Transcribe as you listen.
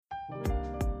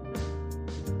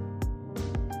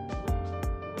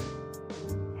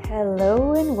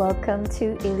Hello and welcome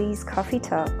to Illy's Coffee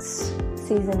Talks.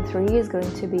 Season 3 is going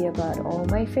to be about all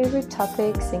my favorite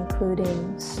topics,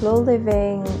 including slow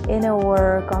living, inner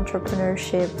work,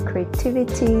 entrepreneurship,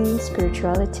 creativity,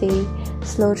 spirituality,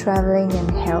 slow traveling,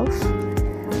 and health.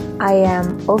 I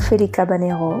am Ophélie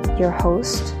Cabanero, your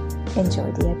host.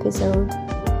 Enjoy the episode.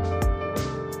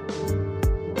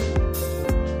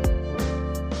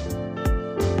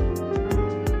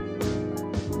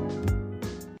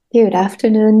 Good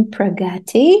afternoon,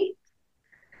 Pragati.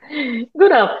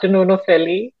 Good afternoon,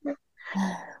 Ophélie.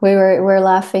 We're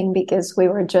laughing because we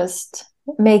were just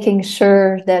making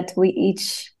sure that we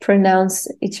each pronounce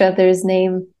each other's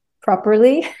name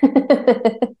properly.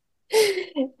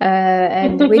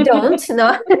 And we don't,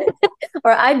 no,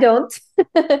 or I don't.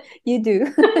 You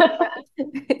do.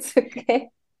 It's okay.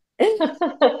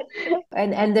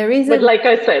 And the reason, But like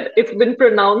I said, it's been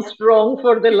pronounced wrong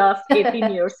for the last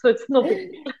 18 years, so it's no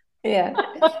big deal. yeah,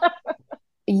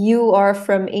 you are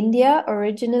from India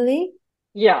originally,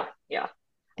 Yeah.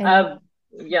 and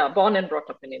Born and brought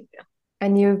up in India.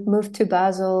 and you moved to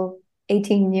Basel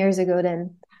 18 years ago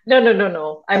then.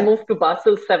 No. I Oh, moved to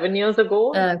Basel 7 years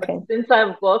ago, but okay. since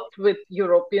I've worked with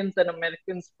Europeans and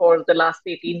Americans for the last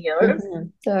 18 years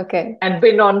Okay. and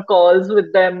been on calls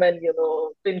with them and,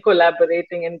 been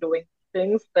collaborating and doing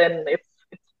things, then it's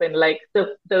been like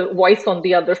the voice on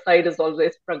the other side is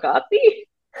always Pragati.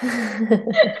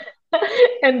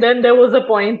 And then there was a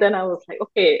point, then I was like,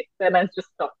 okay, then I just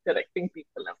stopped correcting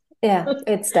people. Yeah,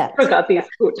 it's that. Pragati is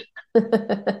good.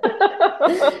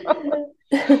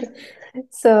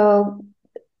 So,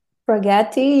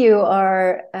 Pragati, you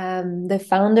are the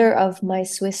founder of My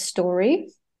Swiss Story.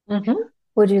 Mhm.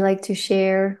 Would you like to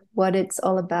share what it's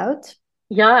all about?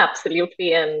 Yeah,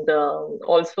 absolutely. And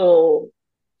also,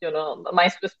 my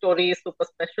Swiss story is super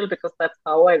special because that's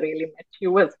how I really met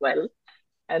you as well.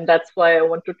 And that's why I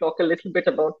want to talk a little bit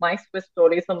about my Swiss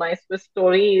story. So my Swiss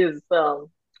story is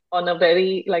on a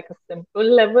very like a simple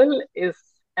level is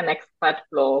an expat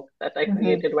blog that I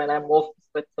created when I moved to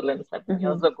Switzerland 7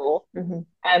 years ago. Mm-hmm.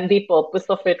 And the purpose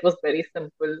of it was very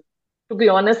simple. To be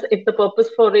honest, the purpose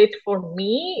for it for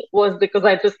me was because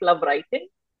I just love writing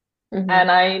Mm-hmm.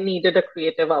 and I needed a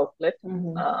creative outlet.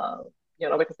 Mm-hmm.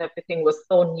 Because everything was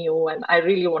so new and I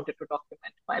really wanted to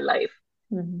document my life.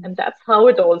 Mm-hmm. And that's how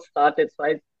it all started. So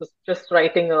I was just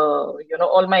writing,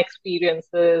 all my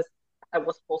experiences. I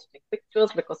was posting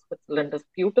pictures because Switzerland is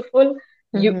beautiful.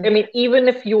 I mean, even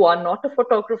if you are not a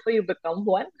photographer, you become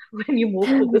one when you move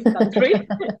to this country.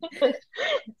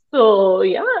 So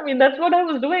yeah, I mean, that's what I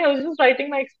was doing. I was just writing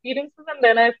my experiences, and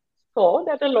then I saw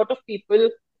that a lot of people,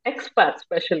 expats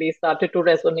especially, started to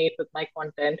resonate with my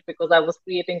content because I was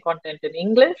creating content in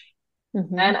English.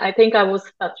 And I think I was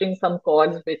touching some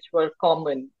chords which were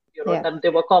common, Yeah. that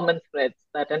there were common threads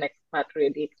that an expat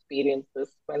really experiences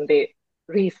when they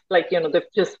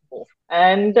they've just moved.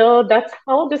 And that's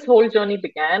how this whole journey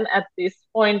began. At this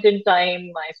point in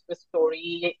time, my Swiss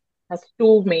story has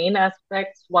two main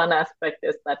aspects. One aspect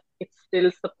is that it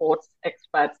still supports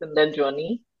expats in their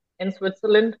journey in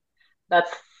Switzerland.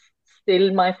 That's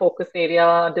still my focus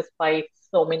area despite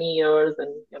so many years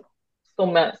and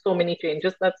so many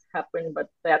changes that's happened, but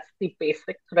that's the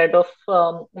basic thread of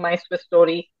my Swiss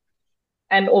story.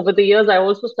 And over the years, I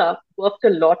also worked a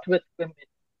lot with women.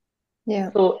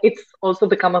 Yeah. So it's also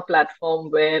become a platform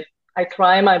where I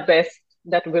try my best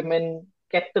that women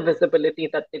get the visibility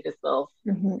that they deserve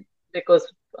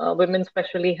because women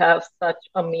especially have such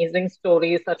amazing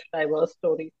stories, such diverse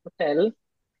stories to tell.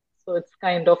 So it's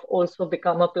kind of also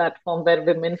become a platform where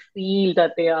women feel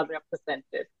that they are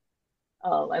represented.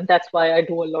 And that's why I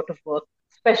do a lot of work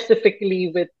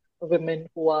specifically with women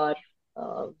who are,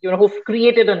 who've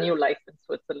created a new life in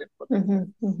Switzerland for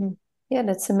themselves. Yeah,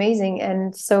 that's amazing.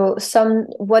 And so,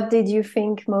 what did you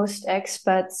think most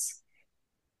expats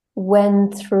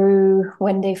went through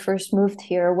when they first moved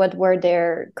here? What were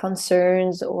their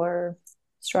concerns or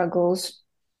struggles?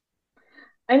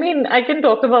 I mean, I can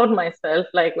talk about myself.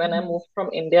 Like when I moved from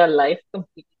India, life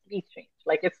completely changed.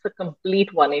 Like it's a complete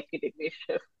 180-degree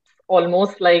shift.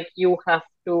 Almost like you have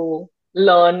to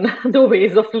learn the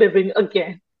ways of living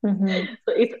again.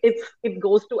 So it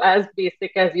goes to as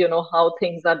basic as how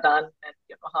things are done and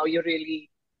how you really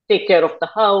take care of the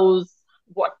house.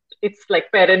 What it's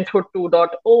like parenthood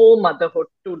 2.0, motherhood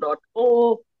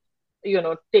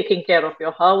 2.0, taking care of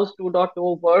your house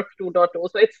 2.0, work 2.0.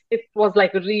 So it was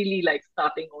like really like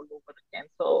starting all over again.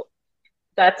 So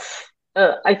that's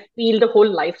I feel the whole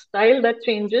lifestyle that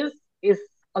changes is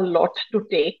a lot to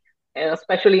take,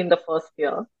 especially in the first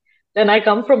year. Then I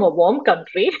come from a warm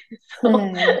country, so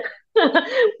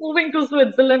moving to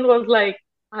Switzerland was like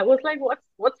I was like,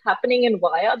 what's happening and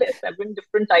why are there seven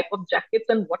different type of jackets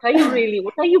and what are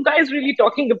you guys really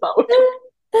talking about?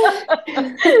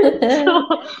 So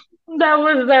that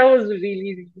was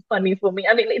really, really funny for me.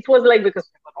 I mean, it was like because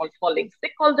we were all falling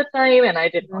sick all the time, and I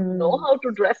did not know Mm, how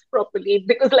to dress properly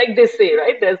because, like they say,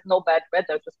 right, there's no bad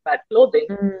weather, just bad clothing.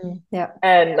 yeah.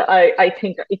 And I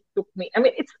think it took me. I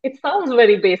mean, it sounds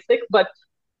very basic, but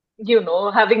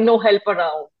having no help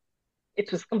around,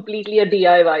 it was completely a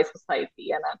DIY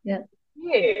society. And I'm Yeah.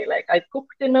 hey, like I cook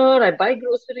dinner, I buy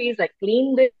groceries, I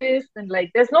clean this, and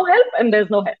like there's no help, and there's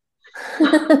no help.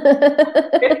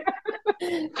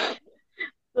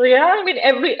 So yeah, I mean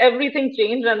everything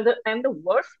changed, and the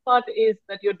worst part is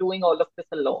that you're doing all of this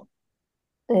alone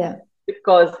Yeah.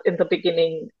 because in the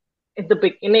beginning,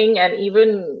 and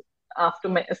even after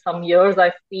some years,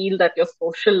 I feel that your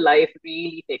social life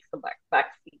really takes a back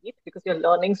seat because you're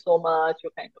learning so much,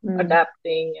 you're kind of Mm,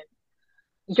 adapting,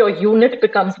 and your unit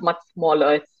becomes much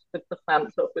smaller. It's with the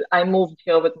family. So I moved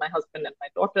here with my husband and my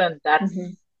daughter, and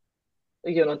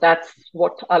mhm. that's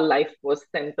what our life was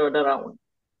centered around.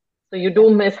 So you Yeah. do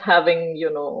miss having,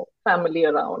 family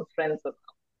around, friends around,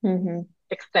 Mhm.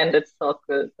 extended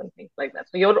circles and things like that.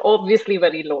 So you're obviously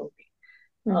very lonely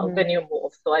when Mhm. you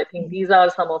move. So I think Mhm. these are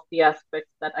some of the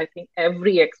aspects that I think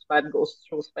every expat goes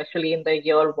through, especially in the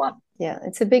year one. Yeah,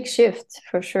 it's a big shift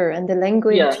for sure. And the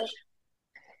language Yeah.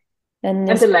 and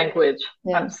And the especially, language.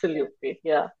 yeah. Absolutely.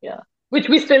 Yeah. Yeah. Which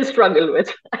we still struggle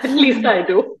with. At least I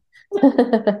do.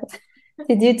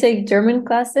 Did you take German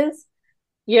classes?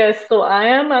 Yes. So I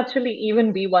am actually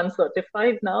even B1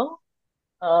 certified now.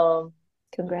 Um,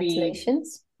 we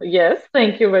Congratulations. Yes,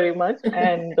 thank you very much.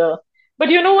 And but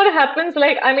you know what happens?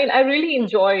 Like, I mean, I really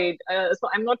enjoyed. So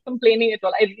I'm not complaining at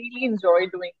all. I really enjoy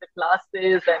doing the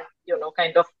classes and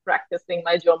kind of practicing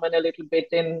my German a little bit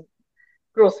in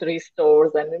grocery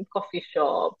stores and in coffee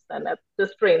shops and at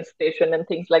this train station and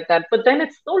things like that. But then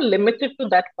it's so limited to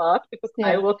that part because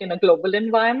I Yeah. work in a global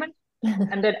environment,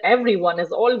 and then everyone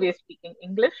is always speaking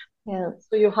English, Yeah.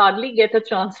 so you hardly get a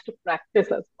chance to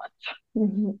practice as much.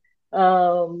 Mhm.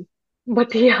 Um,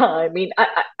 but yeah, I mean,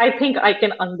 I think I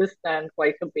can understand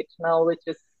quite a bit now, which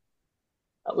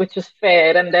is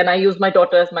fair. And then I use my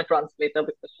daughter as my translator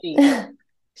because She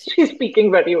she's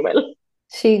speaking very well.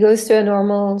 she goes to a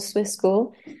normal Swiss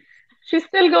school. She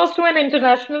still goes to an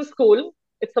international school.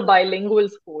 It's a bilingual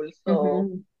school, so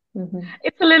Hmm. Hmm.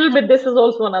 it's a little bit. This is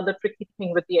also another tricky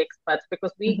thing with the expats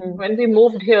because Hmm. when we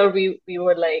moved here, we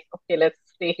were like, okay, let's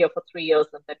stay here for 3 years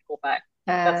and then go back.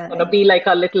 That's gonna Uh, be like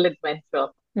our little adventure.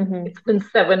 hmm. It's been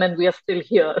 7 and we are still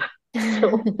here.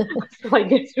 So, so I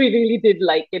guess we really did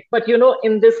like it. But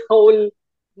in this whole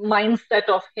mindset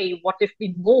of, hey, what if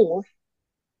we move?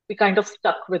 We kind of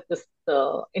stuck with this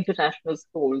international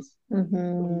schools,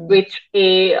 Hmm. which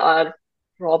A are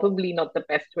probably not the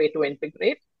best way to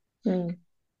integrate, Hmm.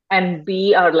 and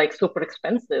B are like super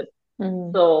expensive.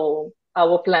 Hmm. So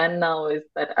our plan now is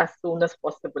that as soon as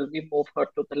possible we move her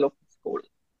to the local school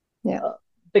Yeah. uh,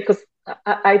 because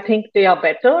I think they are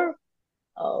better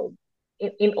uh,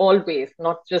 in all ways,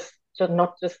 not just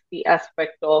the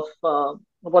aspect of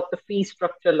what the fee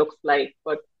structure looks like,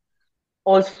 but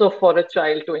also for a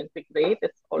child to integrate.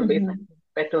 It's always, I Hmm. think,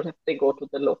 better if they go to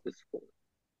the local school.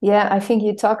 Yeah, I think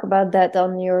you talk about that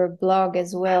on your blog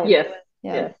as well. Yes,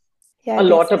 Yeah. yes, Yeah, I a guess.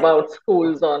 lot about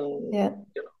schools Yeah.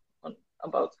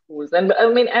 about schools, and I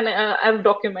mean, and I've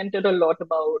documented a lot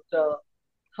about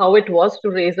how it was to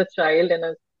raise a child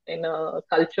in a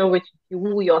culture which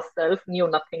you yourself knew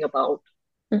nothing about.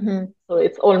 Hmm. So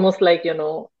it's almost like,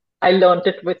 I learned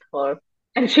it with her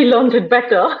and she learned it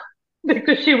better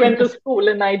because she went to school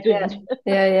and I Yeah. didn't.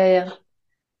 Yeah, yeah, yeah.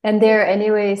 And they're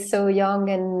anyway so young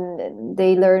and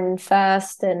they learn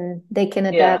fast and they can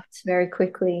Yeah, adapt very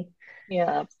quickly. yeah,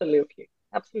 absolutely.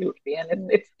 Absolutely. And it's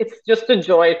Mm. it's it's just a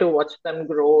joy to watch them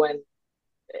grow, and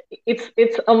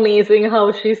it's amazing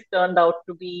how she's turned out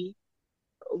to be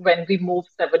when we moved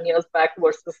 7 years back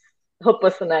versus her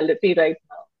personality right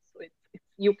now. So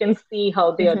you can see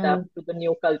how they adapt Mhm. to the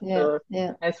new Yeah, culture,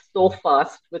 yeah, and so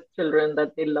fast with children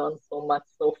that they learn so much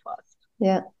so fast.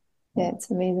 yeah, yeah. It's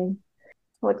amazing.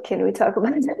 What can we talk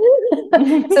about?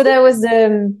 So that was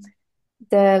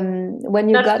when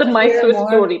you That's got the My here Swiss more.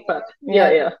 story part.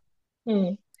 Yeah, Yeah, yeah. Hmm.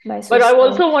 my But Swiss I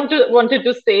story. also wanted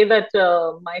to say that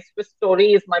My Swiss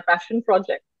story is my passion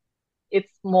project.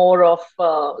 It's more of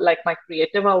like my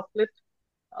creative outlet.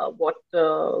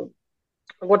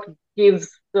 What gives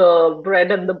the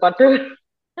bread and the butter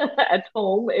at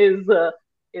home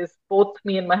is both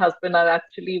me and my husband are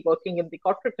actually working in the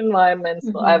corporate environment.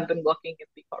 So Mm-hmm. I've been working in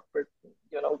the corporate,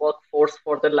 workforce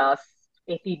for the last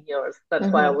 18 years.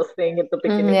 That's why I Mm-hmm. was saying at the Mm-hmm.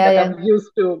 beginning Yeah, that yeah. I'm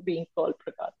used to being called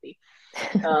Pragati.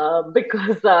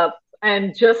 because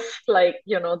and just like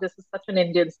this is such an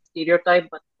Indian stereotype,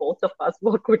 but both of us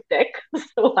work with tech.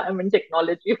 So I'm in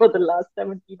technology for the last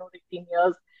 17 or 18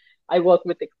 years. I work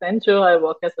with Accenture. I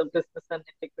work as a business and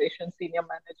integration senior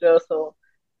manager. So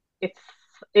it's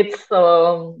it's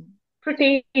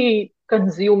pretty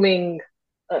consuming,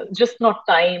 just not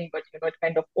time, but it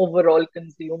kind of overall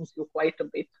consumes you quite a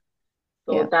bit.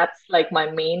 So Yeah. that's like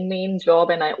my main job.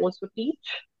 And I also teach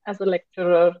as a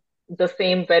lecturer the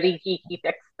same very geeky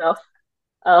tech stuff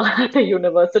at a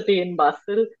university in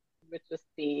Basel, which is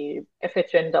the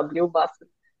FHNW Basel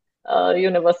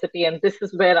University. And this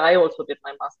is where I also did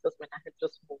my master's when I had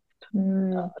just moved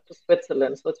Mm, to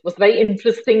Switzerland. So it was very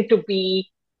interesting to be,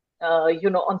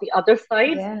 on the other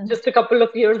side yeah. just a couple of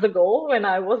years ago when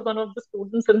I was one of the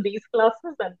students in these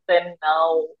classes, and then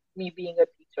now me being a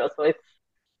teacher. So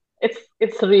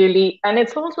it's really, and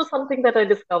it's also something that I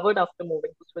discovered after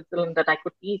moving to Switzerland that I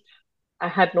could teach. I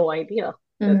had no idea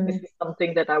that this Mm, is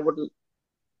something that I would,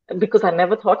 because I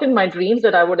never thought in my dreams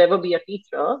that I would ever be a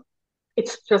teacher. It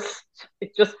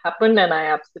just happened, and I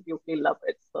absolutely love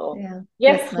it. So yeah.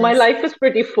 That's yes, my nice. life is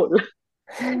pretty full.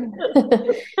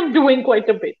 I'm doing quite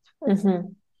a bit.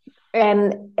 Mhm.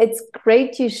 And it's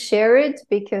great you share it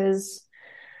because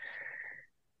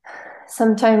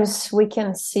sometimes we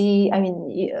can see, I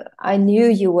mean, I knew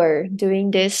you were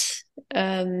doing this,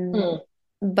 um, Mm,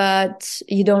 but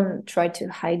you don't try to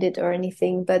hide it or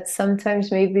anything. But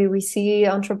sometimes maybe we see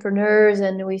entrepreneurs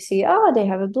and we see, oh, they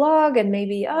have a blog and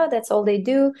maybe, oh, that's all they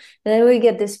do. And then we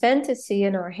get this fantasy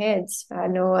in our heads. I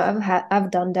know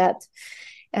I've done that.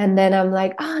 And then I'm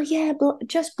like, oh yeah,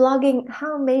 just blogging,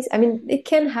 how amazing. I mean, it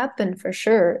can happen for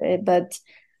sure, but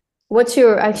what's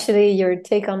your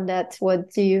take on that?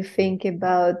 What do you think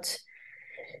about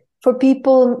for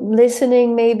people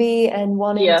listening maybe and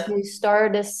wanting yeah, to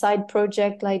start a side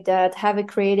project like that, have a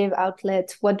creative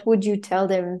outlet? What would you tell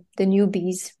them, the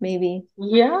newbies maybe?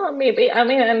 yeah, maybe. I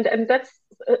mean, and that's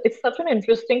it's such an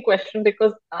interesting question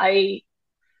because I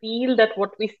feel that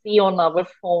what we see on our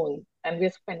phones, and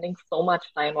we're spending so much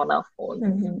time on our phones.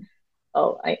 Mm-hmm.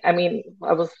 Oh, I mean,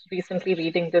 I was recently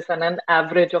reading this, and an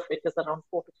average of it is around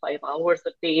 4 to 5 hours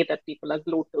a day that people are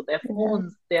glued to their Yeah.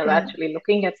 phones. They are Yeah. actually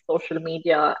looking at social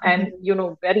media, and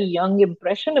Mm-hmm. very young,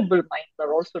 impressionable minds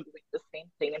are also doing the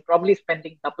same thing and probably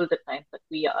spending double the time that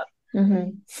we are. Mm-hmm.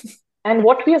 And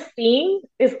what we are seeing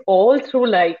is all through,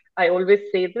 like I always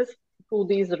say this, through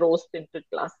these rose tinted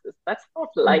glasses. That's not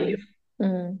life.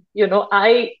 Mm-hmm.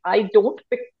 I don't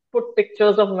put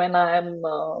pictures of when I'm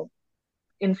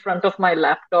in front of my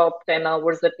laptop 10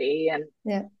 hours a day, and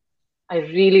Yeah. I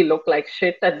really look like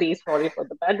shit at these, sorry for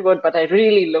the bad word, but I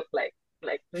really look like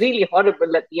really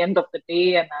horrible at the end of the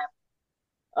day, and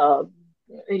I'm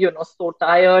so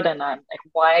tired, and I'm like,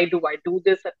 why do I do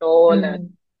this at all?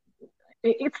 And Mm-hmm.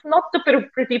 it's not the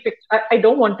pretty picture. I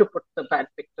don't want to put the bad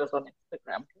pictures on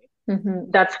Instagram. Right?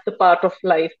 Mm-hmm. That's the part of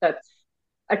life that's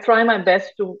I try my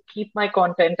best to keep my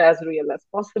content as real as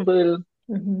possible.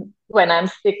 Mm-hmm. When I'm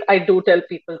sick, I do tell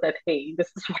people that, hey, this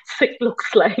is what sick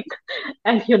looks like.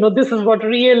 And, this is what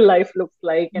real life looks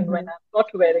like. And when Mm-hmm. I'm not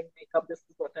wearing makeup, this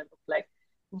is what I look like.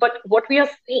 But what we are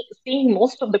seeing,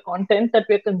 most of the content that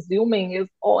we're consuming is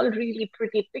all really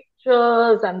pretty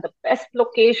pictures and the best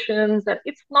locations. And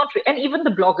it's not, and even the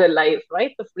blogger life,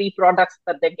 right? The free products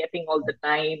that they're getting all the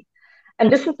time.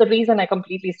 And this is the reason I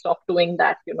completely stopped doing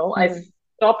that. I Mm-hmm.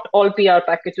 stopped all PR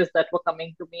packages that were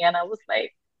coming to me. And I was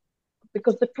like,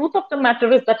 because the truth of the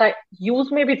matter is that I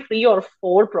use maybe 3 or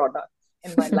 4 products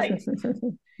in my life.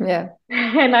 Yeah.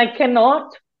 And I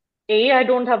cannot, A, I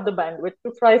don't have the bandwidth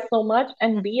to try so much.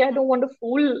 And B, I don't want to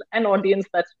fool an audience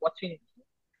that's watching.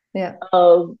 Yeah.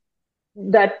 Uh,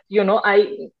 that,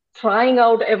 I trying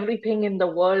out everything in the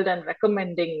world and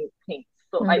recommending things.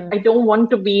 So I Mm-hmm. don't want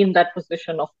to be in that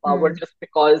position of power Mm-hmm. just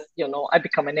because, I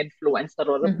become an influencer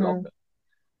or a Mm-hmm. blogger.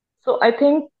 So I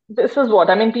think this is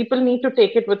what I mean. People need to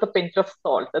take it with a pinch of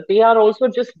salt that they are also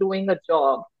just doing a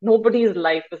job. Nobody's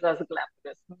life is as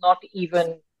glamorous, not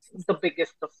even the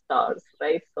biggest of stars,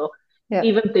 right? So Yeah.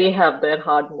 even they have their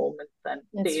hard moments and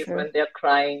That's days true. when they're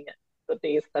crying, the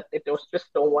days that they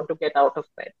just don't want to get out of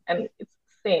bed. And it's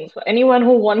the same. So anyone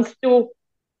who wants to,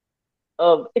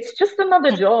 it's just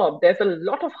another job. There's a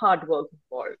lot of hard work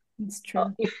involved. It's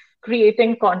true. If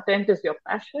creating content is your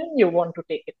passion, you want to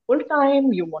take it full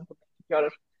time, you want to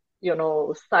make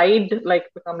your, side, like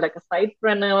become like a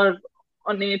sidepreneur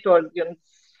on it, or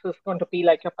it's going to be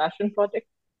like your passion project.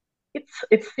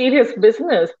 It's serious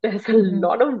business. There's a Mm-hmm.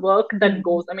 lot of work that Mm-hmm.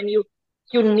 goes. I mean,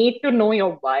 you need to know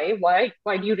your why. Why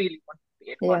do you really want to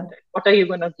create Yeah. content? What are you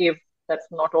going to give that's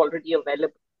not already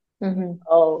available? Mm-hmm.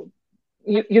 Uh,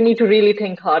 you need to really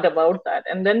think hard about that.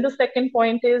 And then the second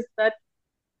point is that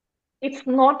it's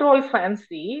not all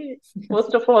fancy.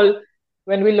 First of all,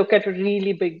 when we look at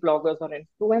really big bloggers or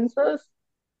influencers,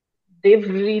 they've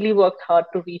really worked hard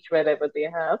to reach wherever they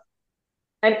have.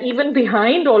 And even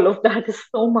behind all of that is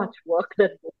so much work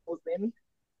that goes in.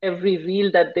 Every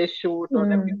reel that they shoot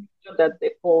or every Mm, picture that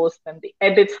they post and the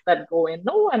edits that go in.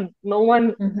 No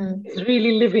one mm-hmm, is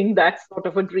really living that sort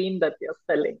of a dream that they're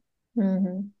selling.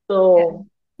 mm-hmm. Yeah, So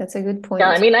that's a good yeah,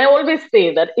 I point. mean, I always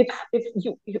say that it's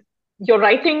your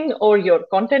writing or your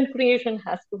content creation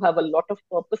has to have a lot of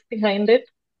purpose behind it.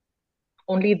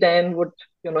 Only then would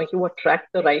you attract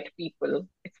the right people.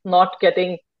 It's not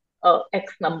getting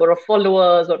X number of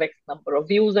followers or X number of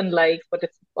views and likes, but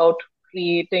it's about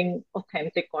creating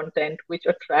authentic content which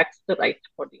attracts the right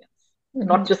audience, Mm-hmm,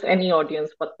 not just any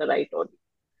audience, but the right audience.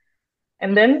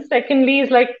 And then secondly is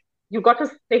like you got to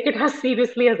take it as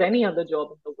seriously as any other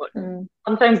job in the world. mm.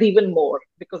 Sometimes even more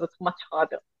because it's much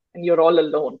harder and you're all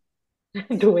alone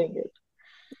doing it.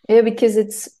 Yeah, because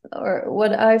or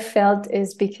what I felt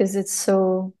is because it's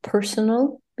so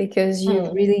personal, because you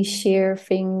Hmm. really share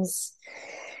things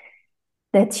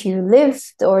that you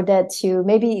lived, or that you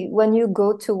maybe when you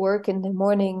go to work in the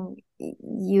morning,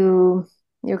 you're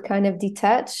kind of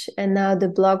detached. And now the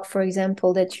blog, for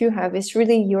example, that you have is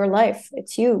really your life.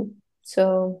 It's you.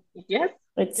 So Yes,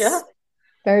 yeah. it's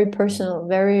very personal,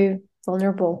 very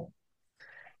vulnerable.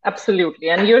 Absolutely.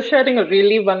 And you're sharing a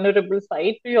really vulnerable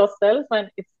side to yourself, and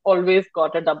it's always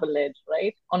got a double edge,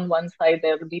 right? On one side,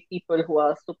 there will be people who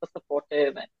are super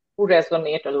supportive and who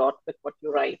resonate a lot with what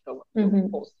you write or what you Mm-hmm.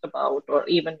 post about, or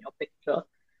even your picture.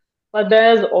 But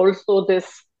there's also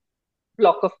this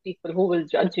block of people who will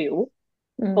judge you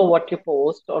for Mm-hmm. what you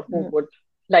post, or who would,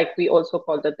 like we also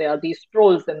call that there are these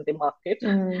trolls in the market,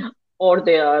 Mm-hmm. or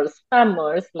they are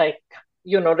spammers, like,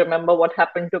 remember what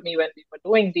happened to me when we were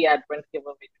doing the Advent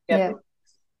giveaway Yeah. together.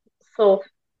 So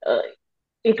uh,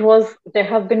 there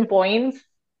have been points,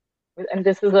 and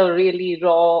this is a really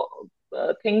raw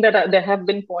thing that there have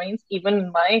been points, even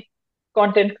in my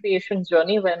content creation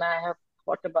journey, when I have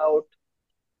thought about,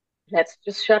 let's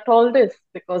just shut all this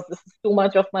because this is too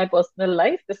much of my personal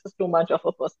life. This is too much of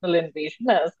a personal invasion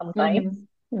sometimes.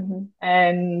 Mm-hmm. Mm-hmm.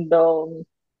 And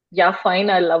yeah, fine,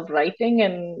 I love writing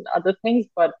and other things,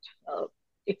 but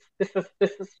this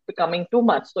is becoming too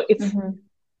much. So Mm-hmm.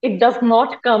 it does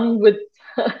not come with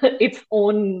its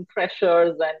own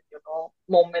pressures and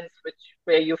moments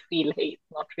where you feel, hey,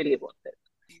 it's not really worth it.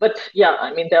 But yeah,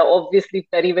 I mean, there are obviously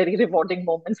very, very rewarding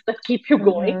moments that keep you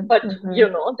going, Mm-hmm. but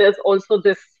Mm-hmm. there's also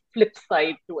this flip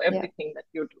side to Yeah. everything that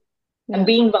you do. And Yeah.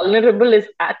 being vulnerable is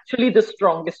actually the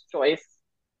strongest choice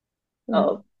uh,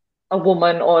 Mm. a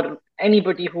woman or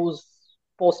anybody who's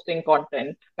posting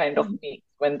content kind of makes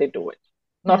when they do it.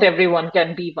 Not Yeah. everyone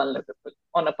can be vulnerable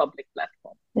on a public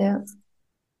platform. Yeah.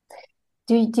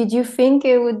 Did you think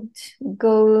it would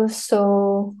go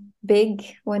so big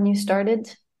when you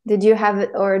started? Did you have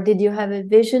it, or did you have a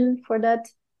vision for that?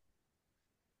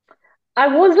 I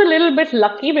was a little bit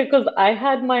lucky because I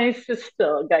had my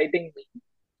sister guiding me,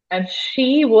 and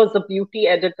she was a beauty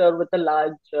editor with a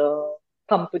large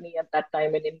company at that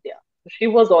time in India. So she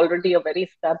was already a very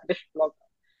established blogger.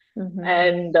 Mm-hmm.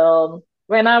 And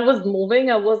when I was moving,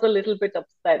 I was a little bit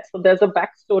upset. So there's a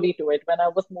backstory to it. When I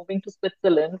was moving to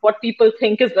Switzerland, what people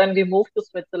think is when we move to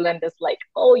Switzerland is like,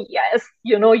 oh, yes,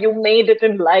 you made it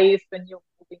in life and you're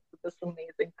moving to this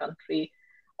amazing country.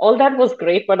 All that was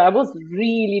great, but I was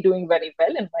really doing very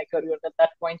well in my career at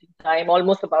that point in time,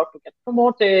 almost about to get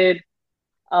promoted.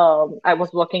 I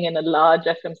was working in a large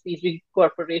FMCG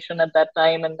corporation at that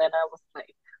time, and then I was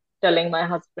like telling my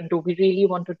husband, "Do we really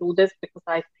want to do this? Because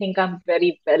I think I'm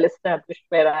very well established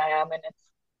where I am,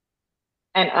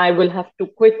 and I will have to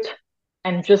quit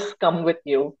and just come with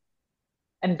you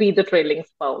and be the trailing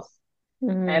spouse."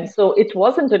 And Mm-hmm. so it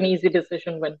wasn't an easy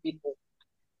decision when we moved.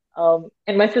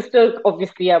 And my sister,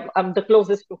 obviously, I'm the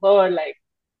closest to her, like,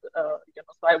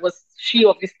 so she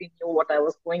obviously knew what I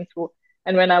was going through.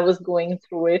 And when I was going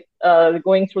through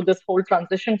going through this whole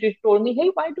transition, she told me, hey,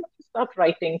 why don't you start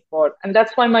writing and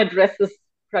that's why my dress is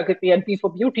Pragati at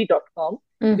beforbeauty.com,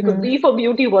 because Mm-hmm. Be for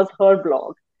Beauty was her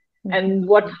blog. And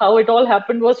how it all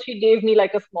happened was she gave me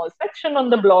like a small section on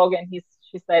the blog, and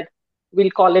she said,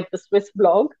 we'll call it the Swiss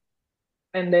blog.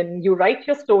 And then you write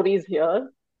your stories here.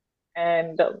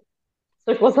 And so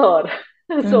it was her.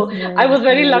 So I Mm-hmm. was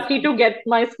very lucky Amazing. to get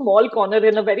my small corner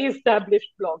in a very established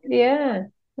blog in Yeah.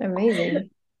 Amazing. India.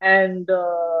 And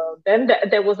then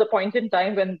there was a point in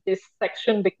time when this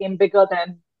section became bigger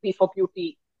than Be for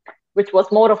Beauty, which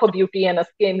was more of a beauty and a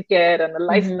skincare and a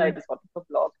lifestyle Mm-hmm. sort of a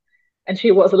blog. And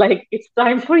she was like, it's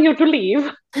time for you to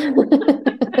leave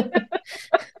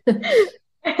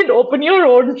and open your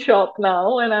own shop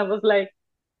now. And I was like,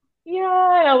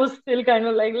 yeah, and I was still kind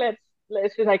of like,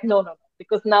 she's like, no, no, no,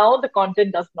 because now the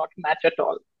content does not match at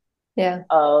all. Yeah.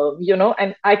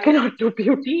 And I cannot do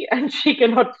beauty and she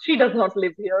does not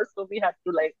live here. So we had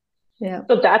to like, Yeah.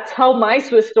 so that's how my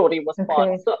Swiss story was born.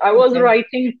 Okay. So I was Okay.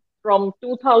 writing from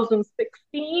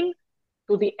 2016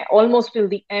 to the almost till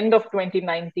the end of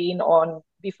 2019 on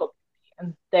Before Beauty.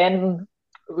 And then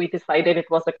we decided it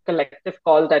was a collective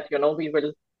call that, we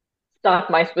will start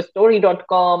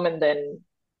myswissstory.com. And then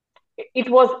it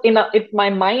was my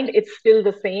mind, it's still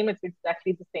the same. It's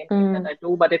exactly the same thing that Mm. I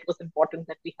do, but it was important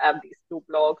that we have these two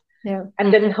blogs. Yeah.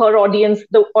 And then her audience,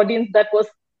 the audience that was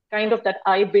kind of that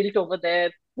I built over there,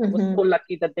 I was so Mm-hmm.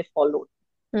 lucky that they followed.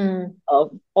 Mm.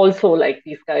 Also, like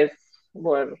these guys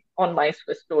were on my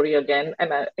Swiss story again,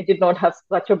 and I did not have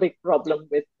such a big problem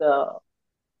with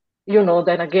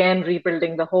then again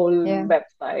rebuilding the whole Yeah.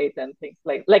 website and things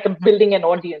like building an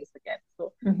audience again.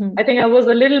 So Mm-hmm. I think I was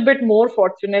a little bit more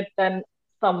fortunate than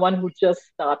someone who just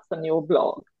starts a new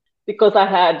blog, because I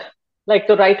had like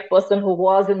the right person who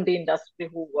was in the industry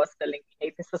who was telling me,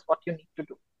 hey, this is what you need to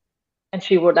do. And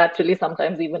she would actually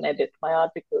sometimes even edit my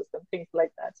articles and things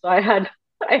like that. So I had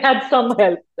some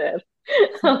help there.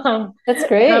 That's And I'm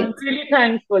great. really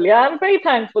thankful. Yeah, I'm very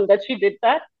thankful that she did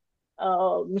that.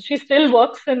 She still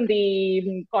works in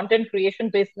the content creation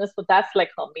business, so that's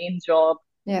like her main job.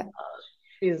 Yeah.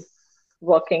 She's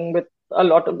working with a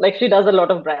lot of, like, she does a lot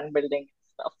of brand building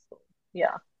stuff. So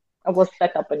yeah, I was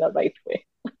set up in a right way.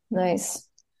 Nice.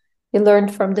 You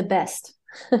learned from the best.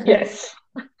 Yes,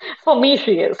 for me,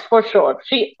 she is for sure.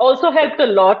 She also helped a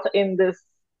lot in the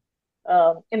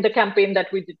campaign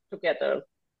that we did together,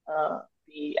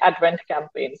 the Advent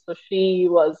campaign. So she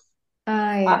was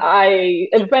Ah,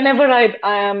 yeah. whenever I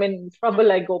am in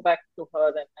trouble, I go back to her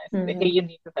and I say, hey, Mm-hmm. you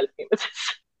need to help me with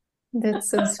this. That's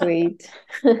so sweet.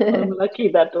 I'm lucky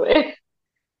that way.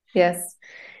 Yes.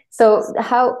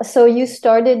 So you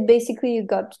started basically you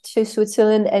got to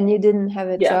Switzerland and you didn't have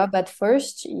a Yeah. job at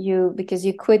first, because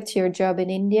you quit your job in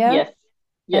India Yes.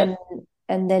 Yes.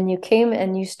 and then you came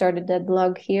and you started that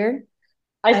blog here.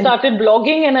 I And started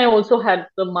blogging and I also had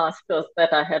the masters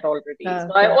that I had already.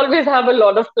 So I okay. always have a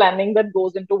lot of planning that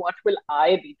goes into what will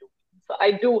I be doing. So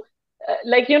I do,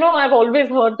 I've always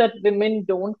heard that women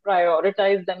don't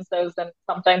prioritize themselves and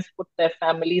sometimes put their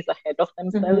families ahead of Mm-hmm.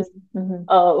 themselves.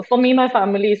 Mm-hmm. For me, my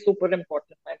family is super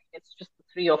important. I mean, it's just the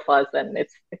three of us, and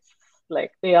it's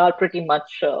like they are pretty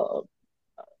much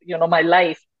my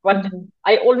life. But Mm-hmm.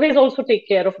 I always also take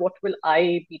care of what will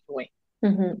I be doing,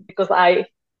 Mm-hmm. because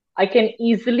I can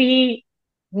easily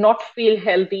not feel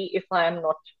healthy if I am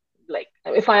not, like,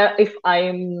 if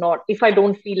I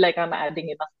don't feel like I'm adding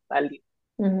enough value,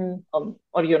 Mm-hmm.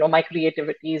 or my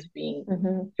creativity is being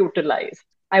Mm-hmm. utilized.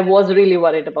 I was really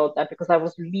worried about that because I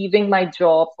was leaving my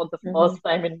job for the Mm-hmm. first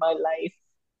time in my life,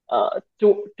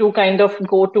 to kind of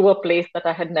go to a place that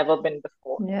I had never been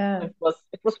before. Yeah. It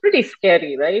was pretty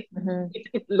scary, right? Mm-hmm.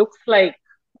 It looks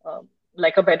um,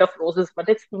 like a bed of roses, but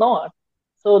it's not.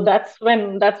 So that's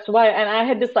why, and I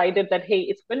had decided that, hey,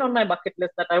 it's been on my bucket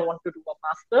list that I want to do a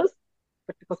master's,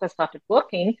 but because I started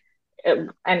working,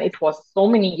 and it was so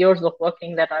many years of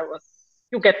working that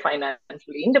you get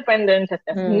financially independent, and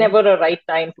there's Mm. never a right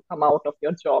time to come out of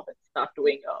your job and start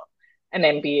doing an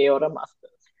MBA or a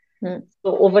master's. Mm.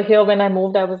 So over here, when I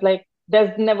moved, I was like,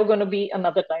 there's never going to be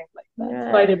another time like that.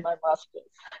 So I Yeah. did my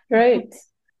master's. Great.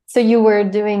 So you were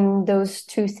doing those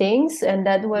two things and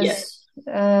that Yes. was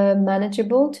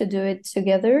manageable to do it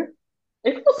together?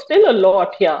 It was still a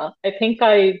lot, yeah. I think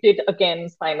I did again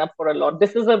sign up for a lot.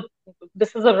 This is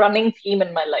a running theme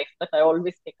in my life that I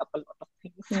always take up a lot of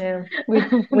Yeah.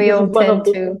 things. We This is all one tend of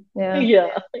the to. Yeah.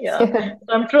 yeah, yeah. Yeah.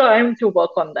 So I'm trying to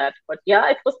work on that. But yeah,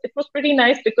 it was pretty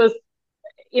nice because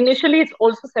initially it's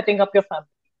also setting up your family,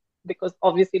 because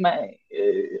obviously my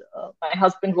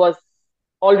husband was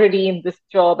already in this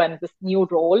job and this new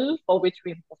role for which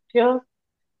we moved here.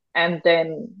 And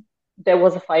then there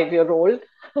was a 5-year-old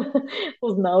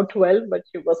who's now 12, but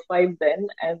she was 5 then.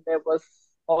 And there was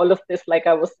all of this, like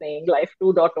I was saying, Life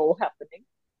 2.0 happening.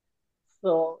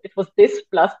 So it was this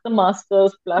plus the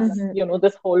masters plus, Mm-hmm.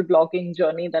 this whole blogging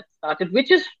journey that started,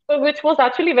 which was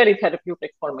actually very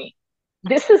therapeutic for me.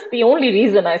 This is the only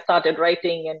reason I started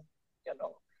writing, and you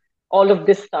know, all of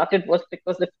this started was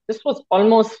because this was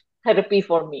almost therapy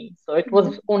for me. So it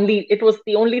was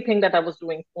the only thing that I was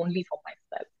doing only for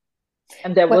myself,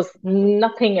 and there What was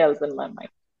nothing else in my mind.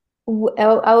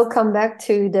 I'll come back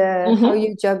to the how Mm-hmm.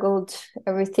 you juggled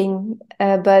everything.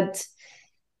 But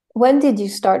when did you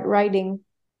start writing?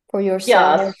 for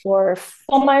Yeah, yourself or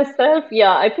for myself,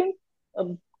 yeah, I think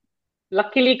um,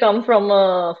 luckily come from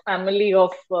a family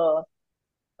of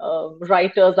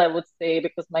writers, I would say,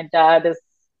 because my dad is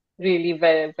really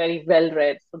very, very well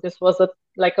read. So this was a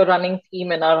like a running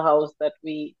theme in our house that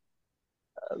we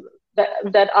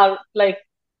that are like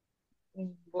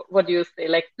what do you say,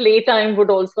 like playtime would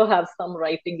also have some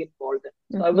writing involved in it.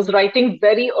 So I was mm-hmm, writing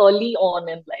very early on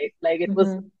in life. Like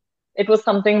mm-hmm, it was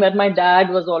something that my dad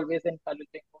was always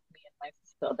encouraging of me and my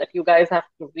sister, that you guys have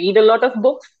to read a lot of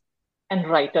books and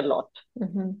write a lot.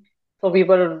 mm-hmm. So we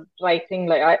were writing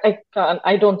like I can't,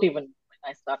 I don't even know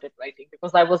when I started writing,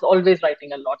 because I was always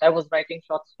writing a lot. I was writing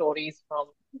short stories from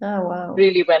Oh, wow.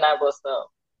 really when I was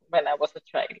a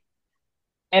child.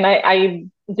 And I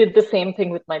did the same thing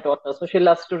with my daughter. So she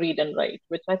loves to read and write,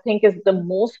 which I think is the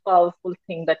most powerful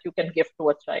thing that you can give to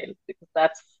a child, because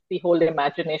that's the whole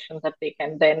imagination that they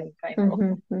can then kind of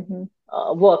Mm-hmm, mm-hmm,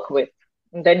 work with.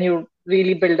 And then you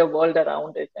really build a world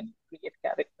around it and create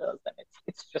characters, and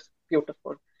it's just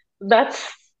beautiful.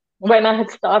 That's when I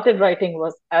had started writing,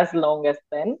 was as long as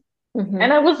then.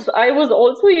 And mm-hmm. I was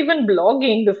also even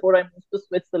blogging before I moved to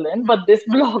Switzerland, but this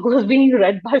blog was being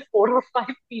read by 4 or 5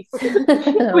 people,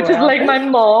 which is Wow. like my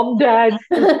mom, dad,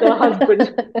 sister, husband.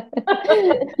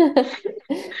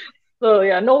 So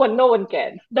yeah, no one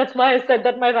cared. That's why I said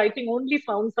that my writing only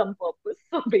found some purpose.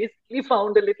 So basically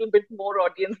found a little bit more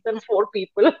audience than 4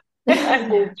 people. And I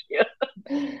moved here.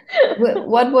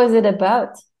 What was it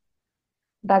about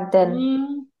back then?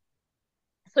 Mm.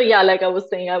 So yeah, like I was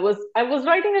saying, I was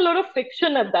writing a lot of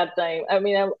fiction at that time. I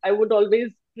mean, I would always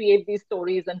create these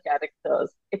stories and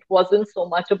characters. It wasn't so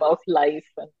much about life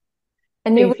and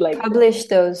And you things would like that. publish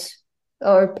those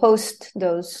or post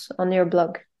those on your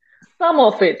blog. Some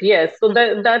of it, yes. So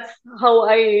that's how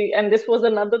and this was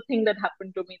another thing that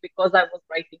happened to me, because I was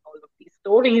writing all of these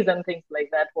stories and things like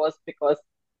that, was because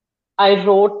I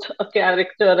wrote a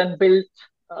character and built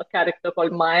a character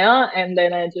called Maya, and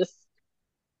then I just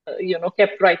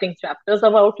kept writing chapters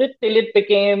about it till it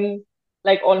became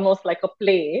like almost like a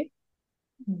play.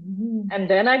 Mhm. And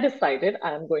then I decided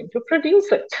I'm going to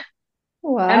produce it.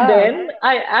 And Wow. then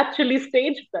I actually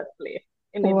staged that play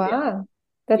in India. Wow.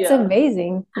 That's Yeah.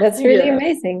 amazing. That's really Yeah.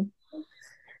 amazing.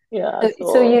 Yeah. So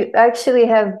So you actually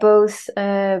have both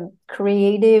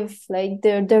creative, like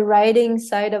the writing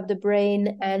side of the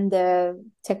brain and the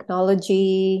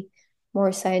technology,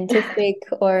 more scientific,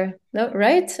 or no,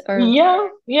 right? Or yeah,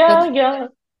 not? yeah, yeah.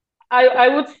 I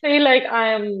would say like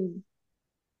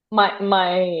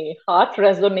my heart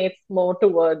resonates more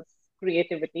towards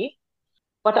creativity.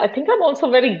 But I think I'm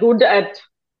also very good at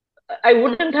I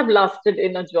wouldn't have lasted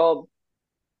in a job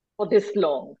for this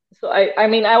long. So I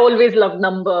mean I always loved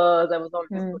numbers. I was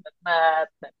always Mm, good at math,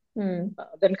 and mm,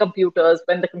 then computers.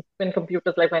 When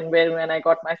computers, like when I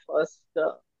got my first,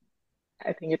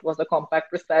 I think it was a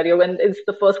compact Presario. When it's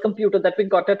the first computer that we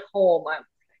got at home,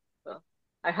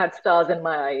 I had stars in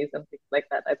my eyes and things like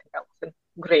that. I think I was in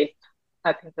grade,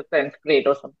 I think the 10th grade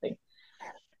or something.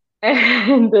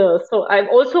 And so I've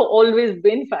also always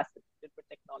been fascinated with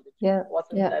technology. yeah, It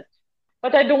wasn't yeah. that,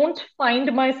 but I don't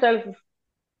find myself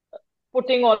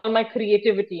putting all my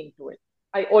creativity into it.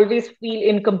 I always feel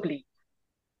incomplete.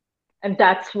 And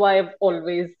that's why I've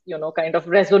always, kind of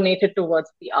resonated towards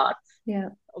the arts, Yeah.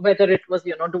 whether it was,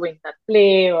 doing that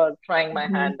play or trying my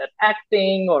Hmm. hand at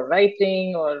acting or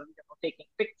writing or, taking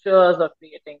pictures or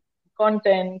creating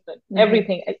content and Hmm.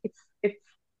 everything.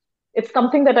 It's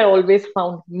something that I always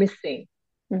found missing.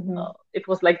 Hmm. It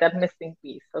was like that missing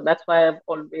piece. So that's why I've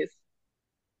always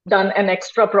done an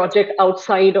extra project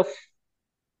outside of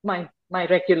my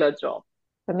regular job.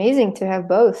 Amazing to have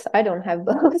both. I don't have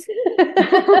both.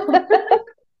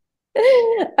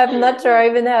 I'm not sure I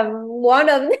even have one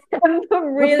of them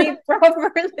really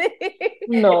properly.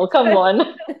 No, come on.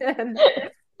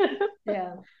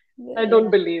 Yeah, I don't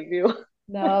yeah. believe you.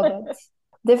 No, but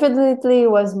definitely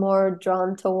was more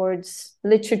drawn towards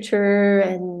literature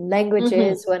and Hmm.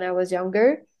 languages when I was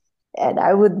younger. And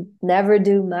I would never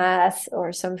do math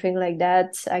or something like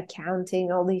that,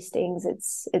 accounting, all these things.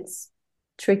 It's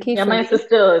tricky Yeah, for my me.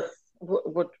 sister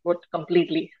would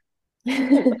completely.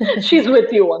 She's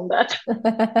with you on that.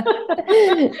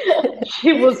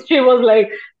 She was like,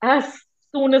 as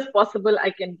soon as possible,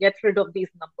 I can get rid of these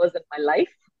numbers in my life.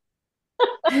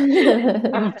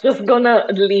 I'm just gonna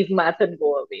leave math and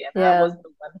go away. And I was Yeah, the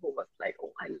one who was like,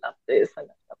 oh, I love this and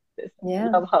I love this and I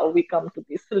yeah, love how we come to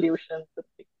these solutions and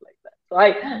things like that. So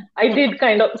I did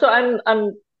kind of, so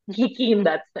I'm geeky in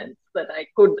that sense, that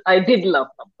I did love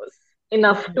numbers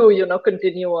enough yeah.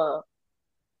 to,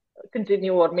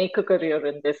 continue or make a career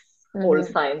in this whole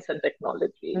Hmm. science and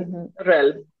technology Hmm.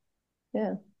 realm.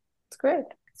 Yeah, it's great.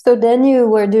 So then you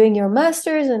were doing your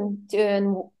masters and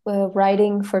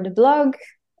writing for the blog,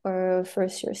 or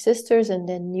first your sisters and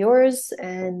then yours,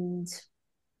 and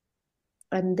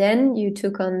then you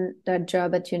took on that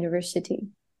job at university.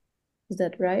 Is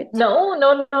that right? No,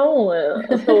 no, no.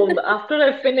 So after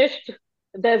I finished,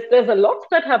 there's a lot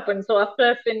that happened. So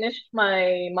after I finished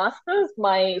my master's,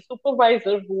 my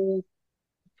supervisor, who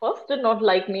first did not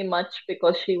like me much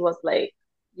because she was like,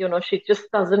 she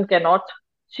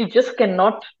just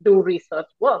cannot do research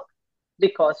work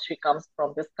because she comes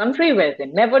from this country where they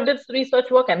never did research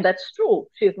work, and that's true.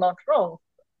 She's not wrong.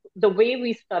 The way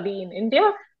we study in India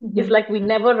is Mm-hmm. like we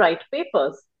never write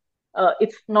papers.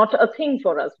 It's not a thing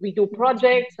for us. We do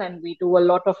projects and we do a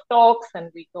lot of talks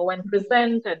and we go and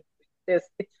present, and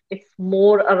it's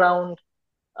more around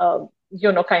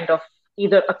kind of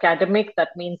either academic,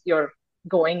 that means you're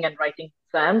going and writing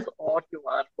exams, or you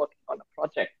are working on a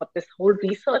project. But this whole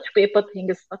research paper thing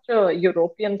is such a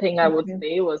European thing, I would Okay.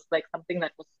 say, was like something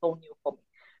that was so new for me.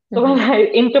 So when Mm-hmm. I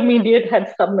intermediate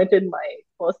had submitted my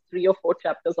first 3 or 4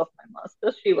 chapters of my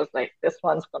master's, she was like, "This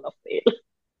one's gonna fail."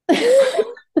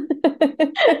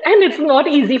 And it's not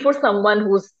easy for someone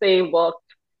who's say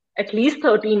worked at least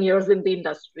 13 years in the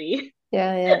industry.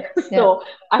 Yeah, yeah, yeah. So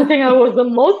I think I was the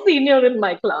most senior in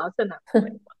my class, and I was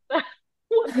like,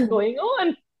 what's going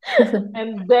on?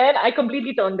 And then I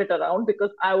completely turned it around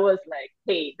because I was like,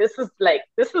 hey, this is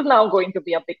now going to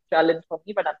be a big challenge for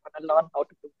me, but I'm going to learn how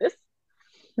to do this.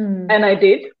 Hmm. And I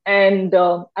did. And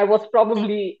I was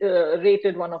probably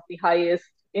rated one of the highest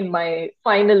in my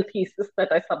final thesis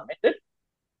that I submitted.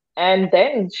 And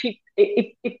then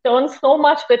it turned so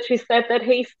much that she said that,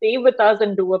 hey, stay with us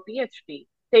and do a PhD.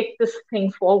 Take this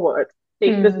thing forward.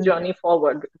 Take this Hmm. journey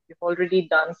forward because you've already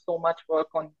done so much work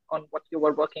on what you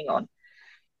were working on.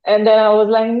 And then I was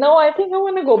like, no, I think I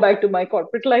want to go back to my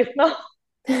corporate life now.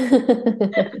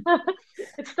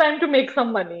 It's time to make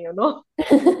some money.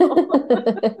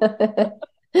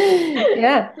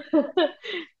 Yeah,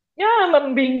 Yeah,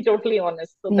 I'm being totally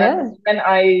honest. So that's yeah. when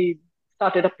I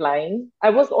started applying.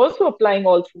 I was also applying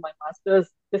all through my master's.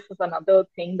 This is another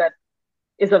thing that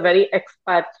is a very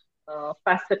expat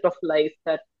facet of life,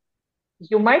 that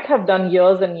you might have done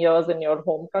years and years in your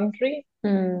home country.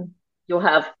 Hmm. You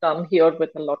have come here with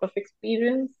a lot of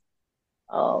experience.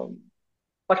 Um,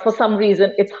 but for some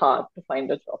reason, it's hard to find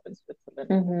a job in Switzerland.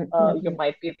 Mm-hmm. You Mm-hmm.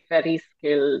 might be very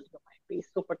skilled, you might be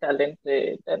super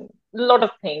talented, and a lot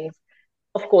of things.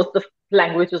 Of course, the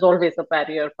language is always a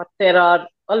barrier, but there are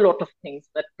a lot of things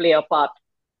that play a part.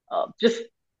 Just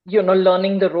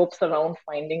learning the ropes around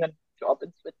finding a job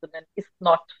in Switzerland is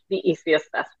not the easiest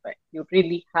aspect. You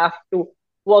really have to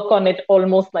work on it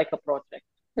almost like a project.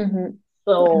 Mm-hmm. I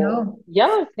So know.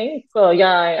 yeah, I think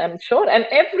yeah, I'm sure, and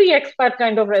every expat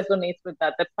kind of resonates with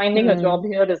that. That finding a job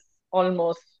Mm. here is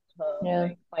almost Yeah,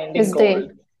 like finding because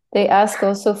gold. they ask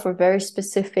also for very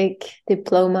specific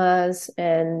diplomas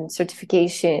and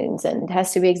certifications, and it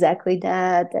has to be exactly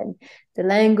that. And the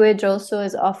language also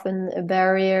is often a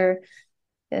barrier.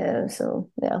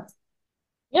 So yeah,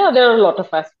 Yeah, there are a lot of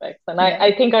aspects, and I yeah.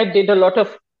 I think I did a lot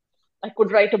of. I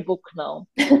could write a book now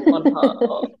on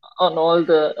how, on all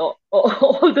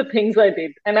the things I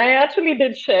did, and I actually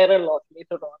did share a lot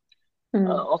later on Mm.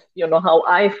 of how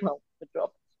I found the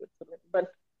job in Switzerland. But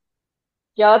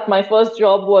yeah, my first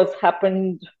job was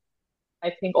happened,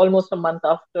 I think, almost a month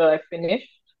after I finished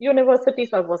university,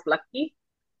 so I was lucky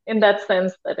in that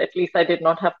sense that at least I did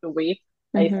not have to wait.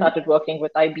 I Mm-hmm. started working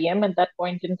with IBM at that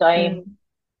point in time. Mm.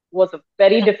 Was a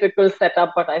very difficult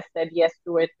setup, but I said yes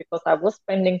to it because I was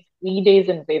spending 3 days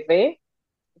in Vevey,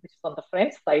 which is on the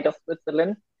French side of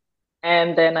Switzerland,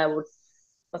 and then I would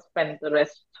spend the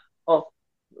rest of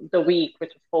the week,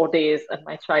 which was 4 days, and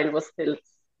my child was still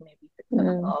maybe six and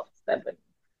a Mm. half, 7.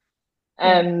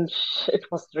 Yeah. And it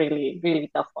was really,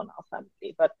 really tough on our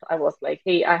family. But I was like,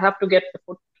 hey, I have to get the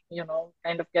foot,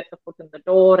 kind of get the foot in the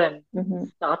door and Mm-hmm.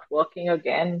 start working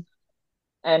again.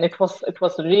 And it was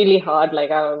really hard.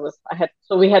 Like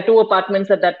we had 2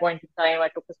 apartments at that point in time. I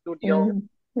took a studio,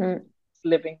 Mm-hmm.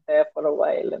 living there for a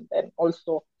while, and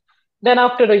then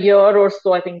after a year or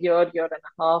so, I think year and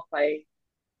a half, I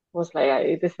was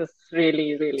like, this is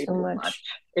really, really Too too much. much.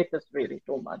 It is really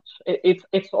too much.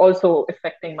 It's also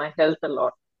affecting my health a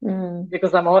lot Mm.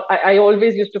 because I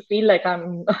always used to feel like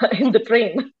I'm in the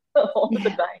train all the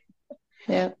Yeah. time.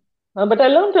 Yeah. But I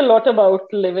learned a lot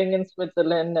about living in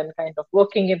Switzerland and kind of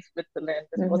working in Switzerland.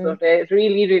 This was Mm-hmm. a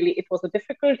really, really, it was a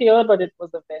difficult year, but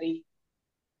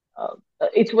uh,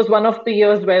 it was one of the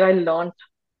years where I learned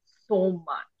so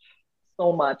much,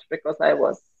 so much because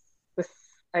this,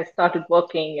 I started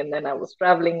working and then I was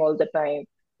traveling all the time.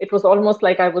 it was almost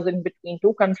like I was in between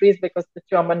two countries because the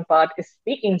German part is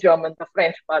speaking German, the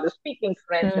French part is speaking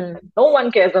French, and then Mm. no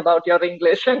one cares about your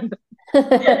English, and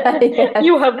Yes.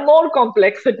 you have more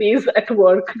complexities at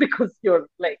work because you're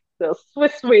like the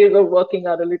Swiss ways of working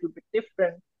are a little bit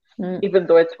different, Mm. even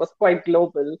though it was quite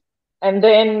global. And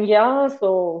then, yeah,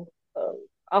 so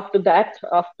after that,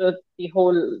 after the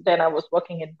whole, then I was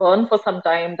working in Bern for some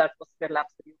time. That was still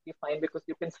absolutely fine because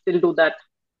you can still do that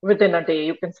within a day.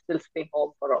 You can still stay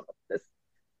home for all of this.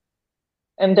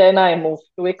 And then I moved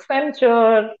to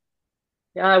Accenture.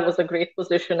 Yeah, it was a great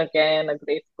position again, a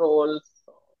great role.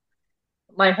 So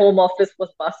my home office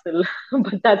was Basel,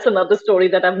 but that's another story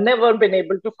that I've never been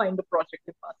able to find a project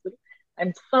in Basel.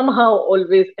 I'm somehow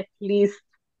always at least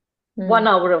 1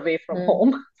 hour away from Mm.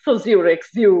 home. So Zurich,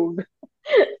 Zug,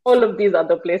 all of these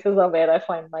other places are where I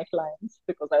find my clients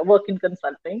because I work in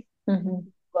consulting.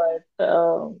 Mhm. But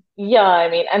yeah, I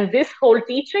mean, and this whole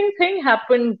teaching thing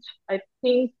happened, I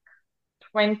think,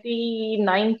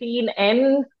 2019,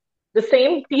 and the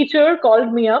same teacher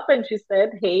called me up and she said,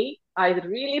 "Hey, I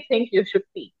really think you should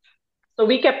teach." So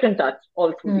we kept in touch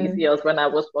all through these Mm. years when I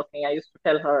was working. I used to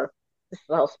tell her, "This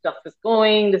is how stuff is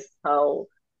going. This is how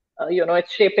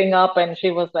it's shaping up." And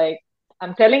she was like,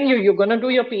 "I'm telling you, you're gonna do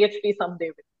your PhD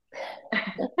someday."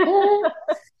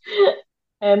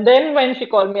 And then when she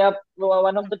called me up,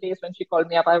 one of the days when she called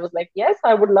me up, I was like, "Yes,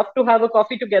 I would love to have a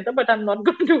coffee together, but I'm not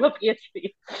going to do a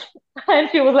PhD." And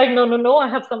she was like, "No, no, no, I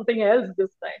have something else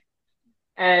this time."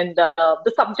 And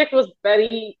the subject was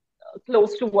very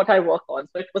close to what I work on.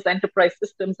 So it was enterprise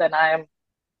systems, and I am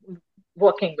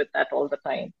working with that all the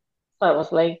time. So I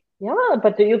was like, "Yeah,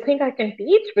 but do you think I can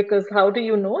teach? Because how do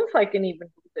you know if I can even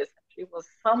do this?" And she was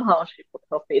somehow she put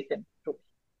her faith into me.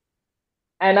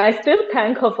 And I still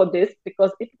thank her for this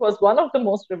because it was one of the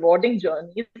most rewarding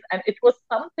journeys. And it was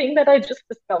something that I just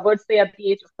discovered, say, at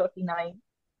the age of 39.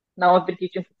 Now I've been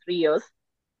teaching for 3 years,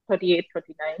 38,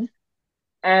 39.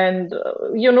 And,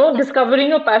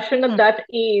 discovering a passion at that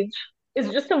age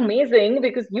is just amazing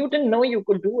because you didn't know you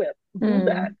could do that.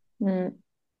 Mm. Mm.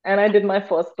 And I did my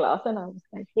first class and I was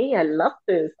like, "Hey, I love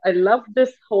this. I love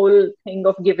this whole thing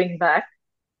of giving back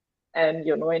and,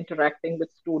 interacting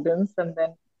with students." And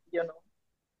then, you know,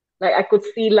 like I could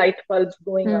see light bulbs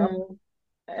going up. Mm.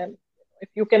 And if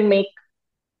you can make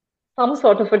some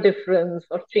sort of a difference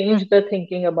or change their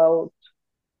thinking about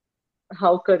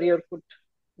how career could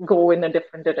go in a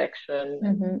different direction.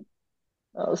 Mhm.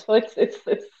 So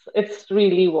it's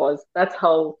really was. That's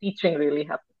how teaching really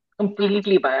happened,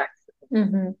 completely by accident.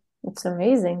 Mhm. It's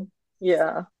amazing.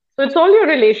 Yeah. So it's all your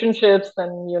relationships,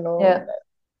 and Yeah.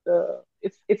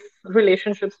 it's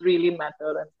relationships really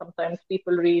matter, and sometimes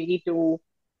people really do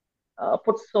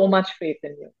put so much faith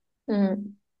in you.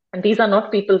 Mm. And these are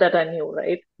not people that I knew,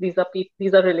 right? These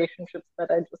are relationships that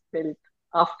I just built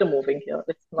after moving here.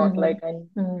 It's not like Mhm.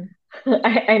 Mm.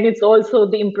 and it's also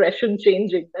the impression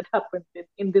changing that happened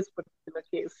in this particular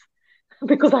case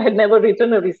because I had never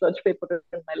written a research paper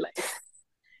in my life.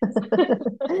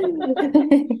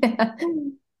 Yeah.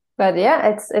 But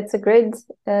yeah, it's a great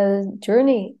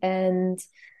journey. And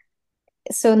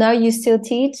so now you still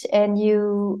teach and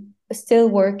you still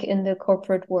work in the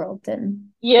corporate world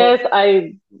then. Or Yes,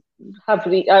 I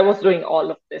was doing all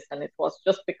of this and it was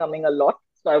just becoming a lot.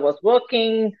 So I was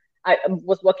working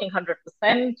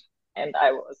 100% and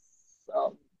I was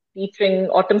um, teaching.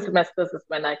 Autumn semesters is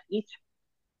when I teach.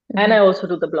 And I Mhm. also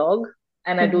do the blog,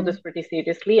 and I do this Mhm. pretty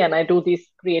seriously. And I do these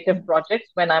creative projects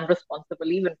when I'm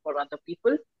responsible even for other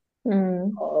people,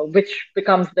 Mm. which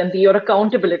becomes then your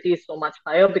accountability is so much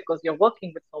higher because you're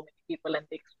working with so many people and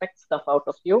they expect stuff out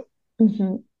of you.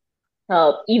 Mhm.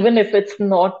 Even if it's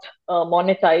not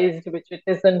monetized, which it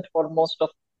isn't for most of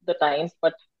the times,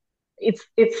 but it's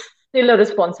still a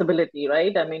responsibility,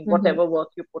 right? I mean, Mhm. whatever work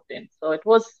you put in. So it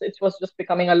was just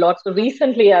becoming a lot. So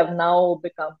recently, I've now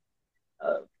become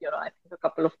I think a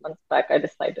couple of months back, I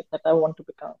decided that I want to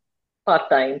become part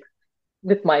time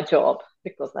with my job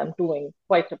because I'm doing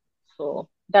quite a bit. So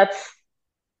that's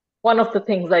one of the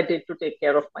things I did to take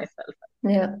care of myself.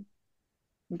 Yeah,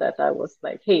 That I was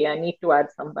like, hey, I need to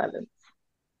add some balance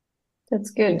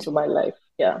that's good. into my life.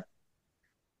 Yeah.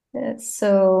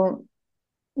 So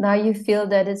now you feel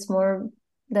that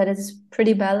that it's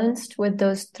pretty balanced with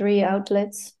those three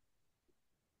outlets.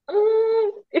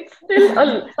 It's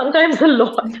still sometimes a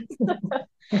lot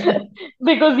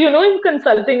because in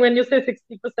consulting when you say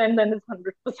 60% then it's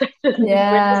 100% and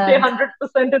when you say Yeah.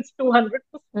 100% it's 200%.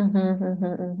 Mm-hmm, mm-hmm,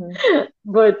 mm-hmm.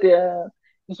 But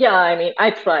yeah, I mean,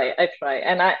 I try,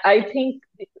 and I think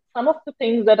some of the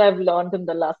things that I've learned in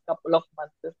the last couple of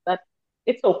months is that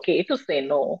it's okay to say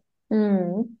no.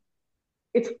 Mm.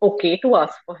 It's okay to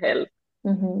ask for help.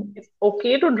 Mm-hmm. It's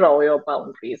okay to draw your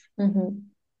boundaries. Mm-hmm.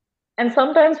 And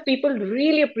sometimes people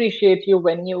really appreciate you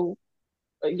when you,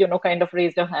 kind of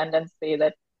raise your hand and say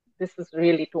that this is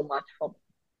really too much for me.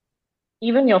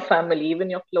 Even your family, even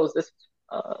your closest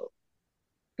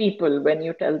people, when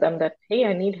you tell them that, hey,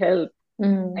 I need help,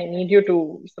 Mm-hmm. I need you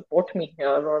to support me here,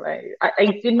 or I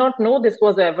did not know this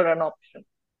was ever an option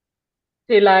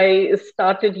till I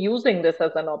started using this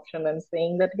as an option and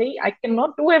saying that, hey, I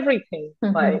cannot do everything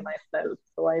by Mm-hmm. myself.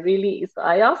 So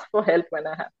I ask for help when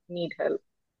need help,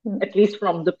 at least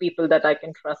from the people that I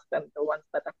can trust and the ones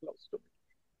that are close to me.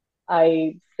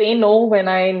 I say no when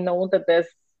I know that there's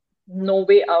no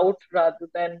way out rather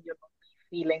than,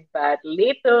 feeling bad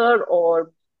later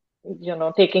or,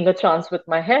 taking a chance with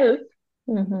my health.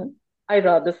 Mm-hmm. I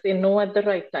rather say no at the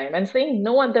right time. And saying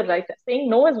no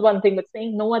is one thing, but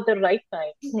saying no at the right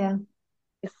time Yeah.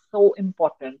 is so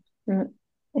important. Mm.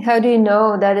 How do you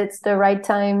know that it's the right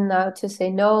time now to say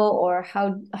no, or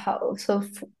how so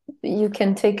you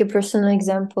can take a personal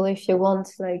example if you want,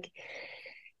 like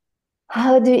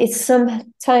how do it's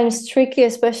sometimes tricky,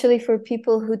 especially for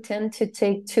people who tend to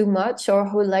take too much or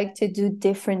who like to do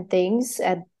different things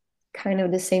at kind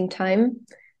of the same time.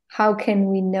 How can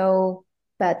we know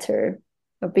better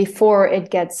before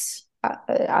it gets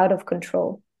out of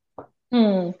control?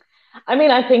 Hmm. I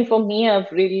mean, I think for me,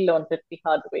 I've really learned it the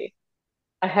hard way.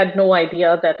 I had no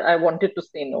idea that I wanted to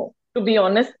say no. To be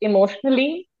honest,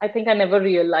 emotionally, I think I never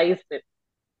realized it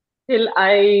till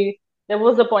there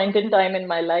was a point in time in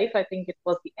my life, I think it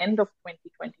was the end of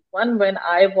 2021, when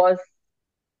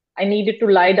I needed to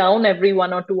lie down every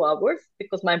 1 or 2 hours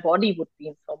because my body would be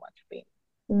in so much pain.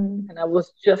 Mm. And I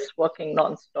was just working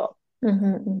nonstop.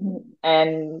 Mm-hmm, mm-hmm,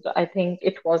 And I think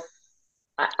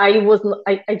I was,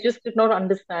 I just did not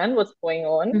understand what's going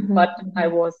on. mm-hmm, But I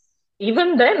mm-hmm, was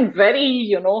even then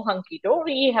very, hunky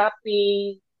dory,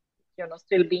 happy,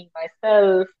 still being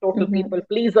myself, total mm-hmm, people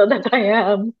pleaser that I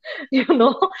am, you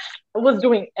know, I was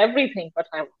doing everything, but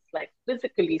I was like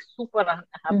physically super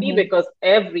unhappy mm-hmm. because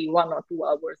every 1 or 2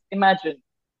 hours, imagine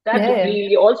that Yeah, yeah.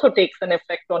 really also takes an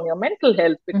effect on your mental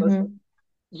health because Mm-hmm,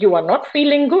 you are not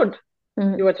feeling good. You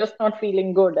mm-hmm, are just not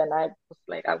feeling good. And I was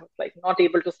like not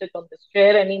able to sit on this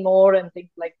chair anymore and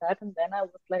things like that. And then I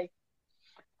was like,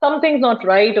 something's not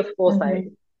right. Of course, mm-hmm,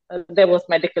 there was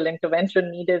medical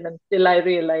intervention needed until I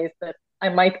realized that I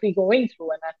might be going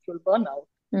through an actual burnout.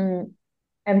 mm-hmm,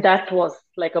 And that was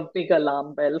like a big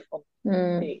alarm bell for me.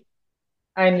 mm-hmm, Hey,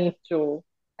 I need to,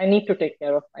 I need to take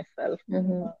care of myself.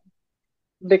 mm-hmm, Uh,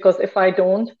 because if I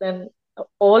don't, then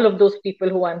all of those people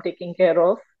who I'm taking care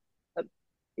of, uh,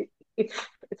 it, it's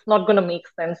it's not going to make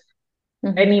sense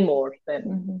mm-hmm, anymore then.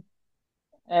 mm-hmm,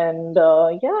 And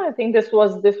yeah, I think this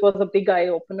was a big eye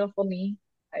opener for me.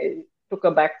 I took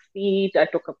a back seat. I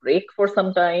took a break for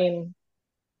some time.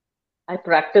 I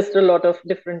practiced a lot of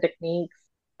different techniques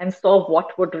and saw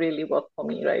what would really work for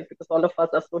me, right? Because all of us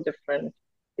are so different.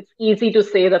 It's easy to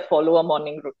say that follow a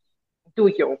morning routine, do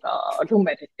yoga, do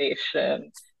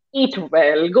meditation, eat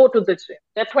well, go to the gym.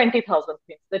 There are 20,000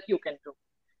 things that you can do.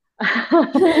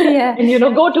 yeah.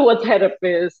 And, go to a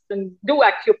therapist and do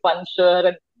acupuncture.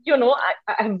 And,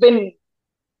 I've been,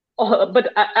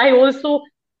 but I also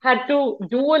had to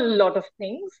do a lot of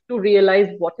things to realize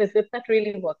what is it that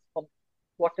really works for me.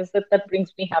 What is it that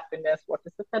brings me happiness? What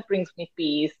is it that brings me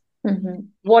peace? Mm-hmm,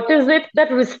 What is it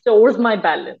that restores my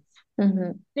balance?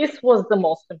 mm-hmm, This was the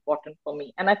most important for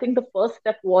me. And I think the first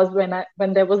step was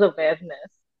when there was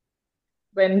awareness,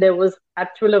 when there was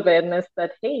actual awareness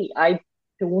that, hey, I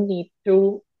do need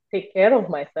to take care of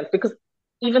myself, because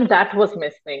even that was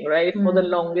missing, right, for the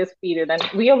mm-hmm, longest period. And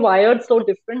we are wired so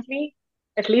differently,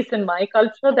 at least in my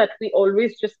culture, that we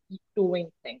always just keep doing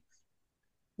things,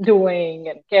 doing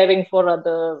and caring for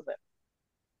others,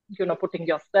 and, putting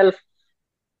yourself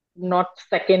not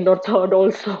second or third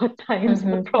also at times,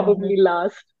 but mm-hmm, probably mm-hmm,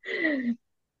 last.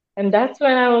 And that's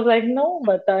when I was like, no,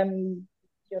 but I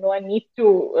need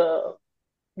to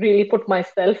really put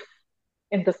myself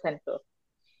in the center.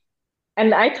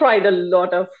 And I tried a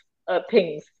lot of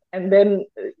things. And then,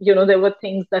 there were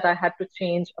things that I had to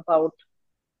change about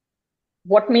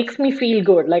what makes me feel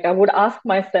good. Like I would ask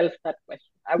myself that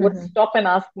question. I would mm-hmm, stop and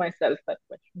ask myself that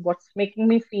question. What's making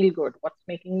me feel good? What's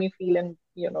making me feel, and,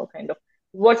 kind of,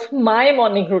 what's my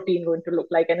morning routine going to look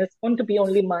like? And it's going to be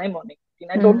only my morning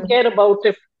routine. I don't mm-hmm. care about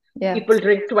if Yeah. people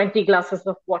drink 20 glasses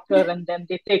of water and then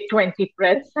they take 20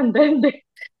 breaths and then they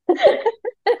like,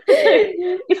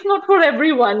 it's not for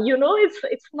everyone,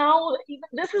 it's now, even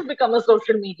this has become a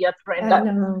social media trend. I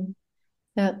know.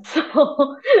 Yeah.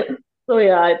 So so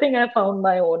yeah, I think I found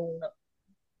my own.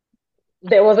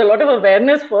 There was a lot of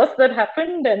awareness first that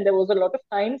happened, and there was a lot of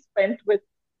time spent with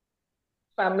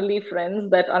family,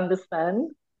 friends that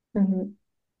understand. Mm-hmm.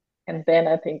 And then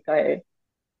I think I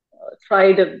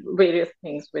tried various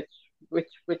things which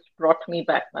brought me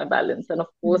back my balance. And of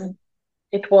course,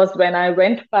 Mm-hmm. it was when I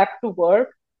went back to work,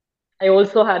 I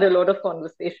also had a lot of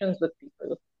conversations with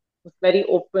people. I was very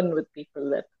open with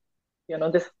people that,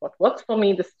 this is what works for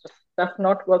me, this just does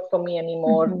not work for me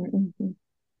anymore. Mm-hmm. Mm-hmm.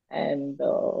 And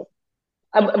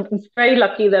I'm very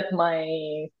lucky that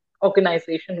my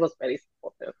organization was very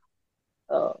supportive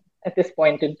uh, at this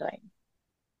point in time,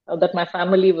 that my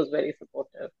family was very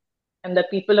supportive, and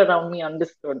that people around me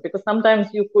understood, because sometimes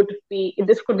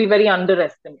this could be very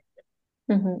underestimated.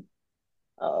 Mm-hmm.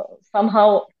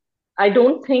 Somehow, I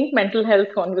don't think mental health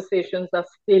conversations are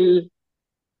still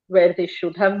where they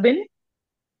should have been.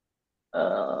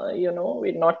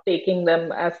 We're not taking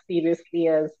them as seriously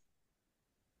as,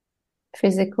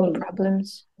 Physical mm,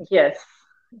 problems. yes,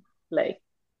 like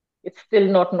it's still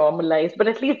not normalized, but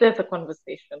at least there's a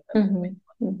conversation that's going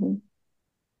Mm-hmm. on. Mm-hmm.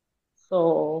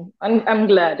 So I'm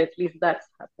glad at least that's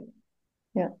happening.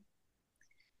 Yeah.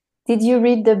 Did you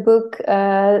read the book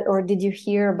or did you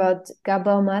hear about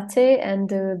Gabor Mate and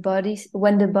the body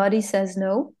when the body says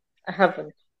no? I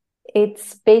haven't.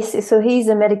 It's basic. So he's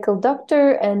a medical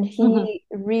doctor, and Hmm. he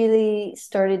really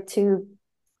started to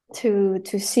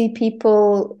see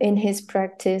people in his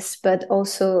practice, but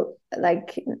also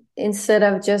like instead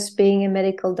of just being a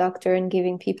medical doctor and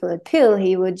giving people a pill,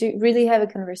 he would really have a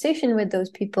conversation with those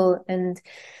people and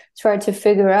try to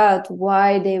figure out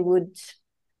why they would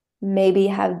maybe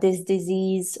have this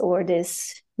disease or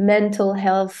this mental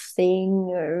health thing,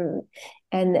 or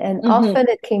and Hmm. often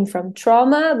it came from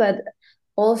trauma, but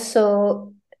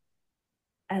also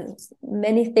as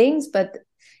many things. But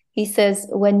he says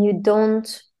when you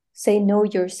don't say no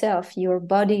yourself, your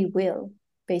body will,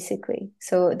 basically.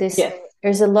 So this, Yes.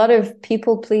 there's a lot of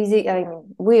people pleasing. I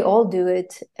mean, we all do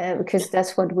it because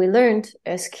that's what we learned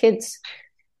as kids.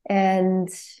 And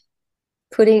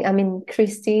I mean,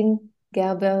 Christine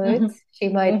Gerberit, Hmm. she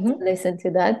might Hmm. listen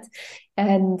to that.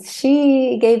 And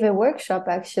she gave a workshop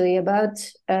actually about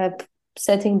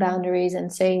setting boundaries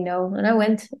and saying no. And I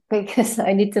went because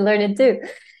I need to learn it too.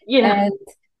 Yeah. And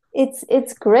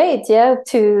it's great, yeah,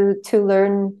 to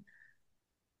learn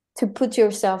to put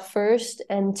yourself first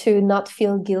and to not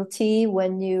feel guilty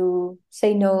when you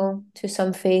say no to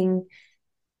something,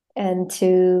 and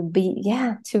to be,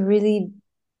 yeah, to really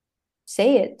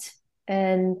say it,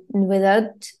 and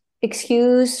without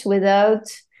excuse, without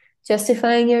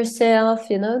justifying yourself,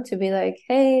 to be like,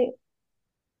 hey,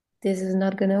 this is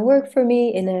not gonna work for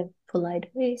me, in a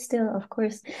polite way still, of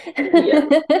course.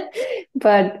 Yeah.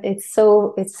 But it's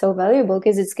so valuable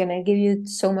because it's gonna give you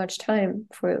so much time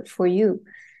for you.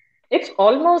 It's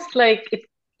almost like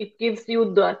it gives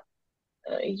you the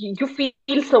you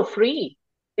feel so free.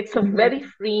 It's a very Mhm.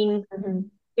 freeing. Mhm.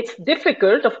 It's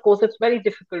difficult, of course. It's very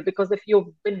difficult because if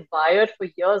you've been wired for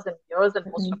years and years and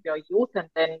most of Mhm. your youth, and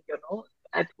then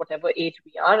at whatever age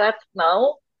we are at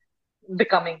now,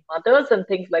 becoming mothers and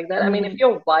things like that. I mean, if Mhm.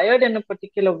 you're wired in a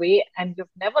particular way and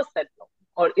you've never said no,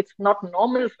 or it's not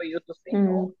normal for you to say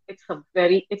no, Mhm.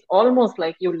 it's almost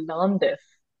like you learn this.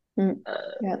 Mhm.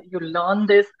 Uh, Yeah. you learn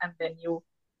this, and then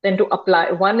to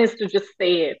apply. One is to just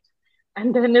say it,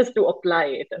 and then is to apply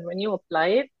it. And when you apply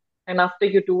it, and after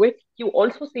you do it, you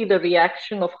also see the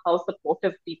reaction of how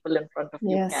supportive people in front of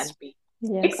you Yes. can be.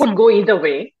 It Yes. could go either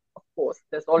way, of course.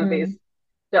 Mm.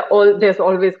 There's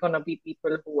always going to be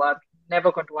people who are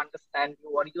never going to understand you,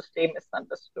 or you stay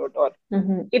misunderstood, or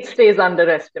Mhm. it stays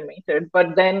underestimated.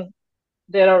 But then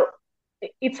there are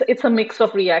it's a mix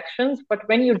of reactions. But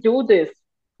when you do this,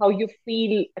 how you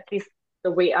feel, at least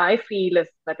the way I feel, is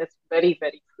that it's very,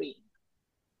 very freeing.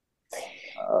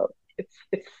 It's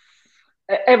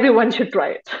everyone should try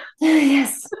it.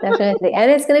 Yes, definitely.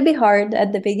 And it's gonna be hard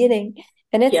at the beginning,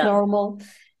 and it's Yeah. normal.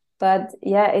 But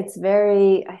yeah, it's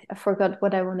very, I forgot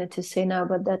what I wanted to say now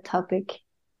about that topic.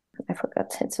 I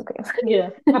forgot. It's Yeah,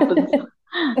 happens.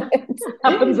 okay.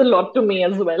 Happens a lot to me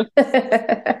as well.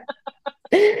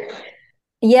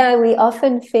 Yeah, we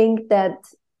often think,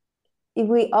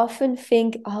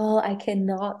 oh, I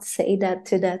cannot say that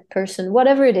to that person.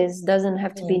 Whatever it is, doesn't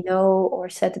have to be Mm. no or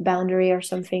set a boundary or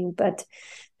something, but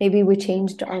maybe we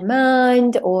changed our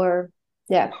mind, or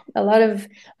yeah,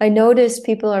 I notice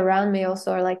people around me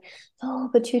also are like, oh,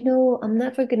 but I'm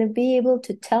never gonna be able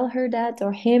to tell her that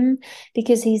or him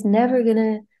because he's never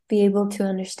gonna be able to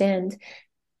understand.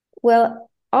 Well,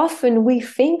 often we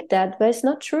think that, but it's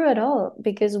not true at all,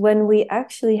 because when we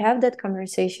actually have that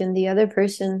conversation, the other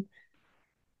person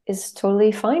is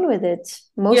totally fine with it.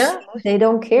 Mostly Yeah, they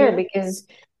don't care yeah. because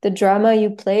the drama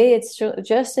you play, it's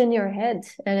just in your head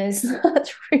and it's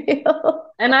not real.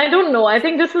 And I don't know. I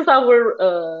think this is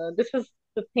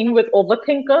the thing with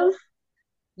overthinkers,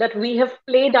 that we have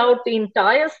played out the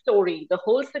entire story, the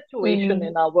whole situation Mm,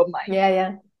 in our mind, yeah,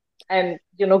 yeah. and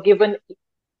given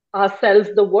ourselves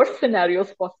the worst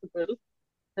scenarios possible,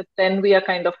 that then we are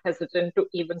kind of hesitant to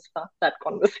even start that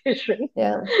conversation.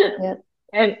 Yeah, yeah.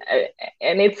 and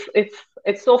and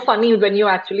it's so funny when you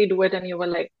actually do it and you were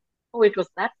like, oh, it was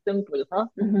that simple, huh?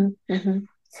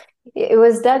 It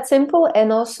was that simple,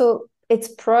 and also it's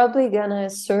probably gonna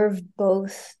serve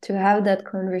both to have that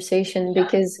conversation Yeah,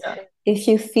 because yeah, if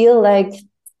you feel like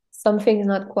something's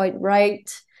not quite right,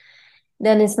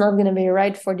 then it's not gonna be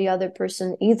right for the other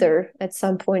person either. At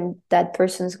some point, that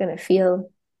person's gonna feel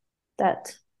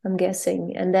that, I'm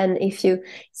guessing. And then if you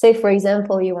say, for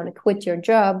example, you want to quit your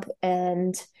job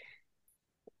and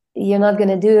you're not going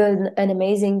to do an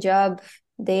amazing job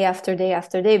day after day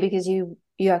after day because you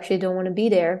actually don't want to be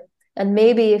there. And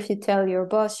maybe if you tell your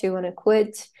boss you want to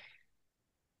quit,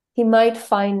 he might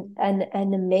find an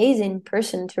amazing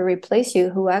person to replace you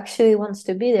who actually wants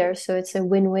to be there. So it's a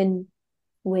win-win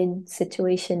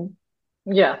situation.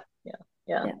 yeah, yeah,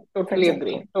 yeah. Yeah, for Totally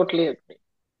agree. example. Totally agree.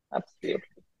 Absolutely.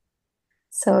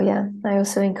 So yeah, I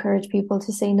also encourage people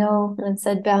to say no and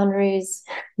set boundaries.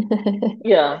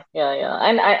 Yeah, yeah, yeah.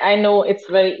 And I know it's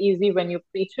very easy when you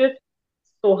preach it,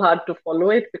 so hard to follow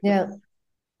it, because Yeah.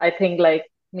 I think, like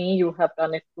me, you have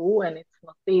done it too, and it's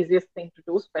not the easiest thing to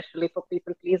do, especially for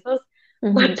people pleasers.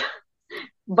 Hmm.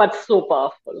 But so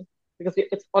powerful, because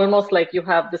it's almost like you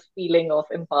have this feeling of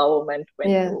empowerment when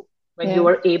Yeah. you Yeah.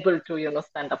 are able to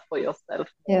stand up for yourself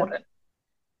more Yeah. and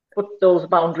put those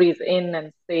boundaries in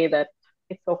and say that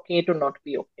it's okay to not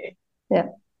be okay. Yeah.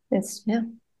 It's yeah,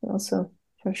 also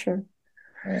for sure.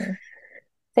 Mm.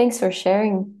 Thanks for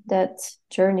sharing that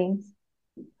journey.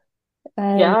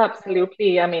 And Yeah,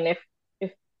 absolutely. I mean, if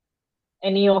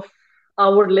any of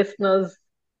our listeners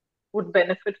would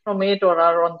benefit from it or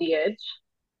are on the edge,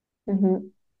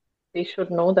 mhm, they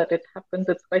should know that it happens.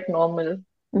 It's quite normal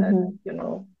that, mhm, it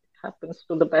happens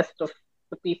to the best of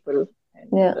the people.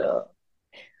 yeah,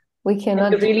 we And you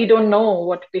cannot. really don't know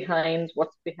what's behind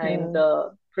Mm,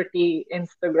 the pretty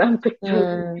Instagram pictures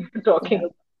you're talking yeah,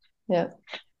 about. yeah,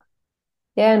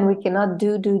 yeah, and we cannot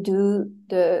do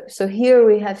the. So here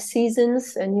we have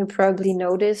seasons, and you probably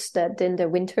noticed that in the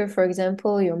winter, for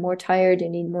example, you're more tired, you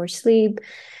need more sleep. Mm.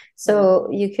 So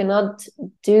you cannot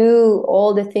do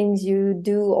all the things you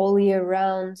do all year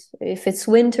round if it's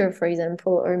winter, for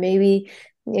example, or maybe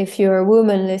if you're a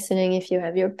woman listening, if you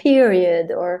have your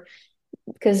period, or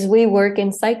because we work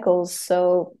in cycles,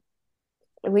 so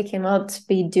we cannot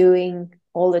be doing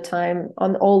all the time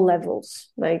on all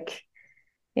levels. Like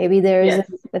maybe there's Yes.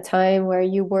 a time where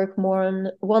you work more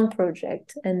on one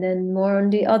project and then more on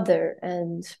the other,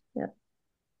 and yeah,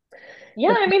 Yeah,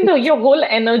 but I mean, your whole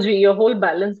energy, your whole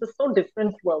balance is so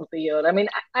different throughout the year. I mean,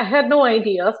 I had no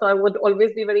idea, so I would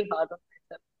always be very hard on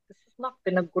myself. This has not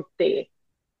been a good day.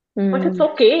 But it's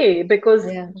mm, okay, because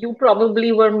yeah. you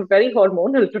probably were very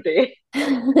hormonal today.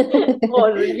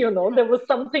 Or, there was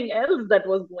something else that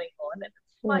was going on, and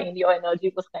it's Yeah. fine. Your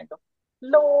energy was kind of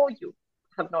low, you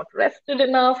have not rested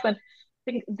enough. And I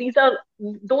think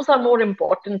those are more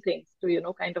important things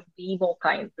to, kind of be more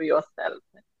kind to yourself,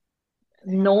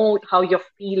 know how you're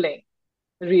feeling,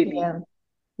 really. Yeah,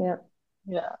 yeah.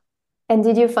 Yeah. And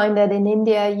did you find that in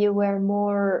India you were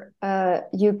more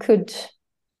you could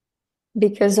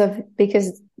because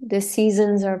the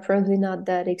seasons are probably not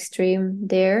that extreme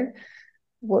there.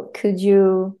 What could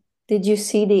you did you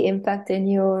see the impact in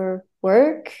your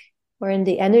work or in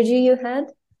the energy you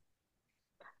had?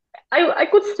 I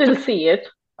could still see it.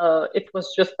 It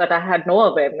was just that I had no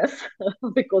awareness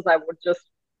because I would just,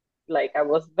 like, I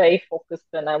was very focused,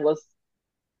 and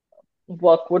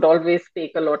work would always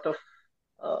take a lot of,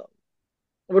 uh,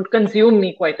 would consume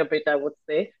me quite a bit, I would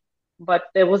say. But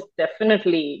there was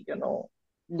definitely,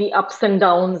 the ups and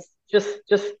downs, just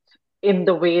in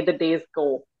the way the days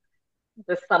go.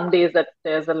 There's some days that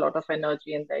there's a lot of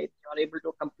energy and that you're able to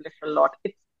accomplish a lot.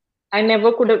 I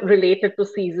never could have related to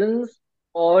seasons,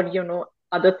 or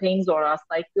other things, or our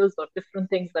cycles, or different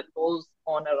things that goes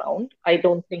on around. I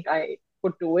don't think I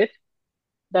could do it.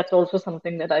 That's also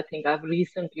something that I think I've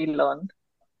recently learned.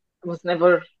 I was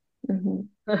never Mhm.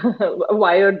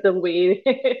 wired the way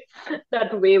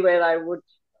that way, where I would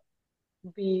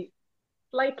be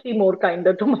slightly more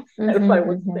kinder to myself, I Mhm,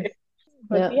 would mhm. say.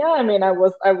 But Yeah. yeah, I mean, I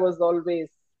was always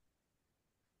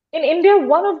in India.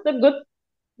 One of the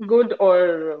good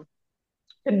or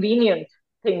convenient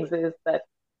things is that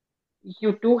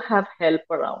you do have help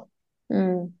around,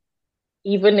 Mm.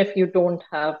 even if you don't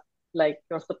have. like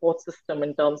your support system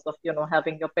in terms of,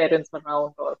 having your parents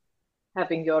around or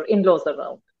having your in-laws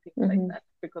around, things like Mm-hmm. that.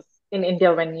 Because in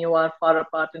India, when you are far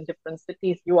apart in different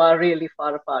cities, you are really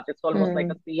far apart. It's almost like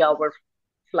a Mm-hmm. 3-hour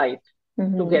flight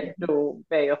to get Mm-hmm. to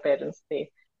where your parents stay.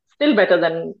 Still better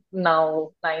than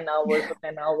now 9 hours or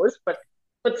 10 hours, but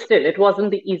still, it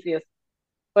wasn't the easiest.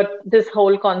 But this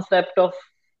whole concept of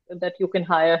that you can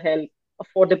hire help,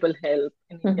 affordable help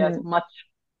in India is Mm-hmm. much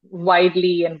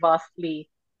widely and vastly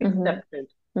Mm-hmm. accepted.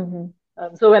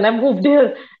 Mm-hmm. So when I moved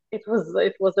here, it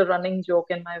was a running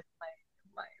joke, and my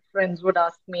friends would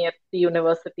ask me at the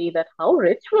university that how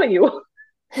rich were you,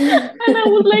 and I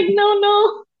was like, no,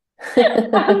 no,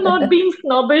 I'm not being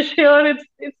snobbish here.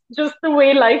 It's just the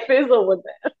way life is over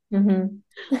there. Mm-hmm.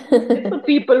 It's a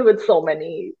people with so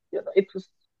many,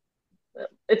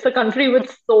 it's a country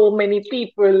with so many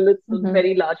people. It's a Mm-hmm.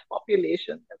 very large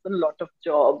population. There's a lot of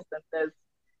jobs, and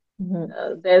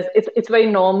Mm-hmm. it's very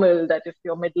normal that if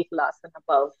you're middle class and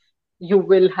above, you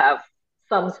will have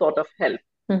some sort of help.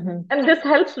 Mm-hmm. And this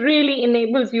helps really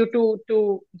enables you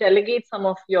to delegate some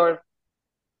of your,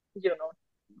 you know,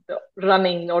 the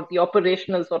running or the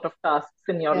operational sort of tasks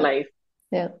in your Yeah. life,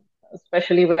 Yeah.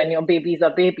 especially when your babies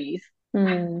are babies.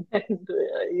 Mm.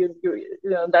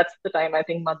 And that's the time I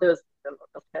think mothers need a lot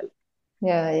of help.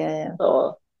 Yeah. Yeah. Yeah.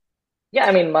 So yeah,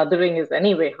 I mean, mothering is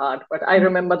anyway hard, but I Mm-hmm.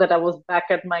 remember that I was back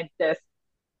at my desk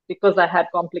because I had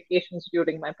complications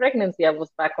during my pregnancy. I was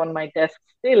back on my desk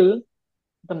still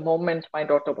the moment my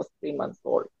daughter was 3 months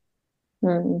old,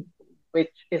 Mm.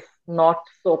 which is not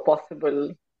so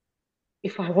possible.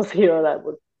 If I was here,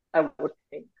 I would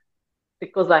think,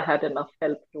 because I had enough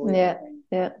help to, Yeah.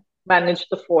 Yeah. manage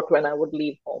the fort when I would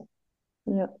leave home.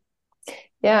 Yeah.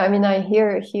 Yeah. I mean, I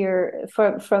hear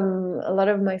from a lot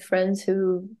of my friends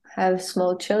who have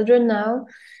small children now,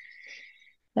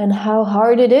 and how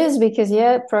hard it is because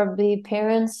yeah, probably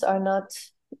parents are not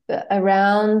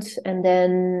around, and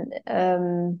then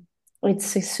it's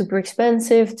super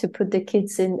expensive to put the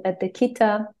kids in at the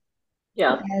kita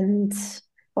Yeah. and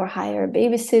or hire a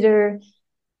babysitter,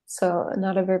 so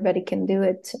not everybody can do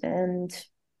it, and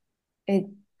it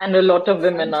And a lot of it's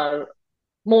women hard. are,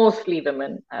 mostly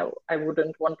women. I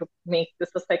wouldn't want to make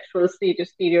this a sexual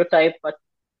stereotype, but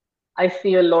I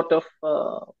see a lot of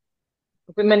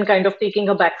women kind of taking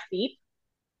a back seat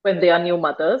when they are new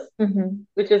mothers, Mm-hmm.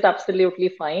 which is absolutely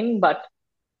fine. But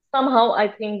somehow I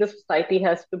think the society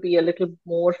has to be a little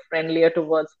more friendlier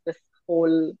towards this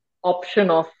whole option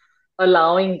of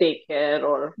allowing daycare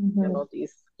or, Mm-hmm.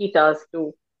 these kitas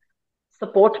to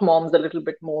support moms a little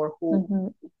bit more who, Mm-hmm.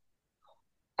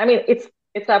 I mean,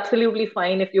 it's absolutely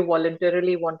fine if you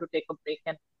voluntarily want to take a break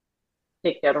and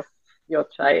take care of your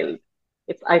child.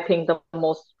 It's, I think, the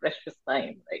most precious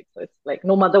time, right? So it's like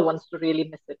no mother wants to really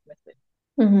miss it.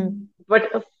 Mm-hmm. But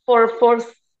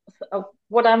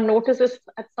what I've noticed is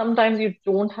that sometimes you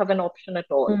don't have an option at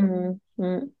all.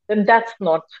 Mm-hmm. Then that's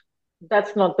not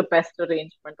the best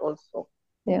arrangement. Also,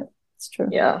 Yeah, it's true.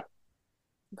 yeah,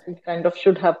 you kind of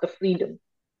should have the freedom.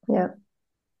 Yeah.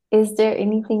 Is there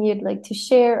anything you'd like to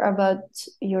share about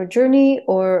your journey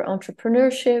or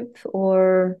entrepreneurship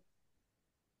or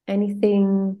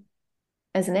anything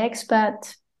as an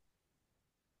expat?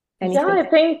 Yeah, Anything? I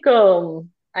think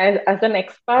as an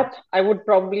expat, I would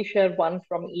probably share one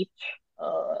from each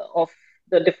of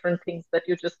the different things that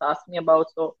you just asked me about.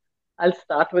 So I'll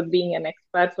start with being an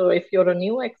expat. So if you're a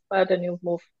new expat and you've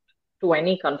moved to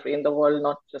any country in the world,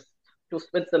 not just to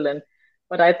Switzerland,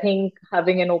 but I think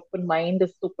having an open mind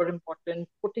is super important,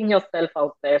 putting yourself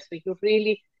out there. So you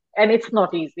really, and it's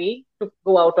not easy to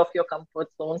go out of your comfort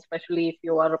zone, especially if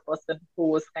you are a person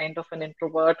who is kind of an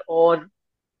introvert or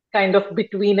kind of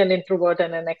between an introvert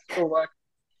and an extrovert.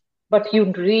 But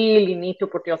you really need to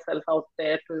put yourself out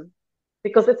there to,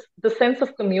 because it's the sense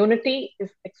of community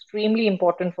is extremely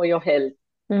important for your health,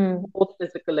 Mm, both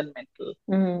physical and mental.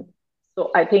 mm,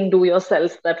 So I think do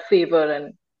yourself that favor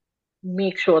and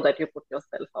make sure that you put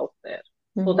yourself out there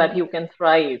so that mm, you can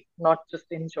thrive, not just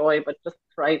enjoy, but just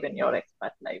thrive in your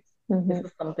expat life. This mm,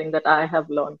 is something that I have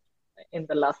learned in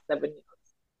the last 7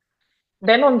 years.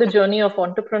 Then on the journey of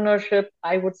entrepreneurship,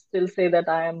 I would still say that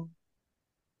I am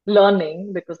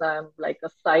learning because I'm like a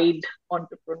side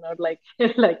entrepreneur, like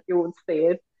like you would say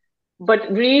it,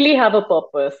 but really have a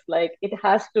purpose. Like it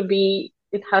has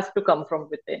to come from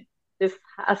within. This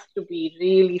has to be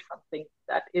really something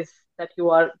that you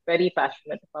are very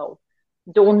passionate about.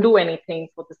 Don't do anything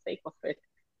for the sake of it.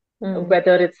 mm,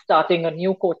 Whether it's starting a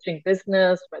new coaching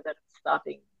business, whether it's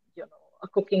starting, a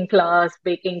cooking class,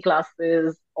 baking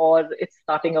classes, or it's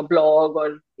starting a blog,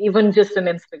 or even just an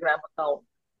Instagram account.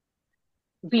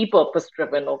 Be purpose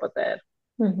driven over there.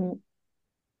 mm,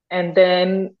 And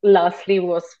then lastly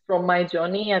was from my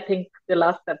journey. I think the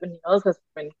last 7 years has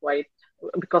been quite,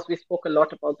 because we spoke a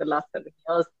lot about the last 7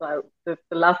 years. The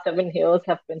last 7 years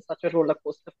have been such a roller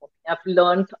coaster for me. I've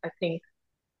learned, I think,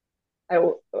 I,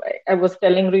 w- I was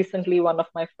telling recently one of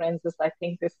my friends is I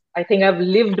think I've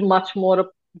lived much more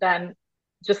than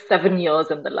just 7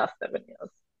 years in the last 7 years.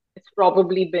 It's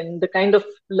probably been the kind of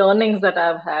learnings that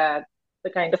I've had, the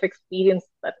kind of experience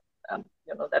that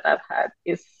that I've had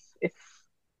is it's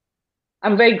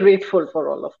I'm very grateful for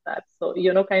all of that. So,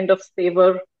 kind of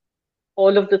savor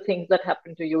all of the things that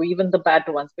happen to you, even the bad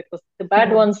ones, because the bad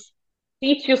Mm-hmm. ones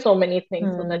teach you so many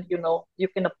things so that you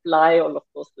can apply all of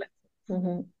those lessons.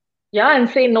 Mm-hmm. Yeah, and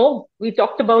say no. We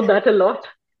talked about that a lot.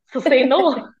 So say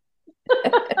no.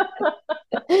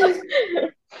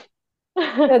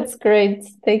 That's great.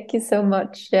 Thank you so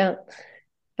much. Yeah.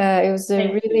 It was a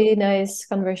Thank you. really nice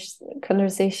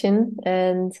conversation,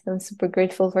 and I'm super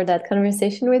grateful for that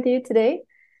conversation with you today.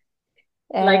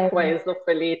 And Likewise,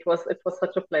 Ophelia, it was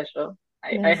such a pleasure.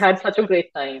 I nice. had such a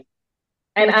great time.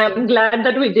 And Me I'm too. glad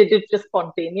that we did it just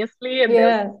spontaneously and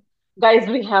Yeah. guys,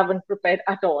 we haven't prepared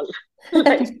at all.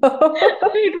 Like No.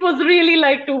 it was really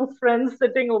like two friends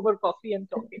sitting over coffee and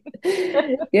talking.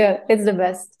 Yeah, it's the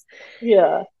best.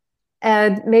 Yeah.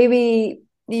 And maybe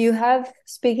you have,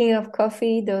 speaking of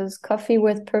coffee, those coffee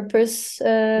with purpose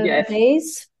Yes.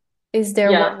 days. Is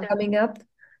there one Yeah. coming up?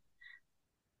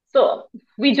 So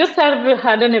we just have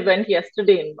had an event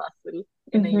yesterday in Basel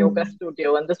in a yoga Mm-hmm.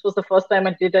 studio, and this was the first time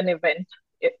I did an event,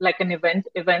 like an event.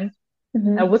 It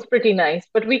Mm-hmm. was pretty nice.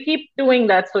 But we keep doing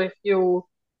that. So if you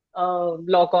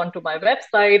log on to my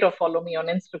website or follow me on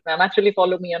Instagram, actually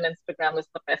follow me on Instagram is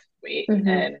the best way. Mm-hmm.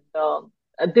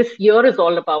 And this year is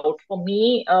all about, for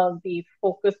me, the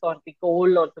focus or the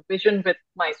goal or the vision with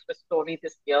my Swiss story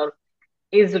this year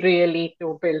is really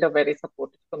to build a very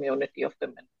supportive community of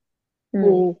women Mm-hmm.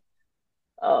 who,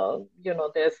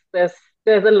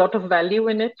 there's a lot of value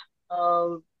in it.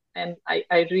 Uh, and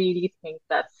I really think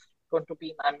that's going to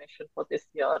be my mission for this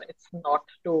year. It's not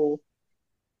to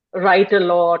write a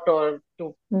lot or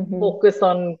to Mm-hmm. focus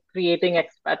on creating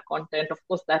expat content. Of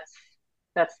course, that's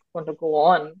going to go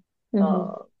on. Mm-hmm.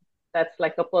 Uh, that's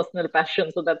like a personal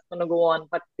passion, so that's going to go on.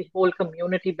 But the whole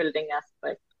community building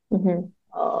aspect Mm-hmm.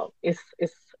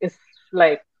 is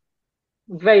like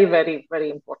very, very, very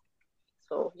important.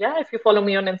 So yeah, if you follow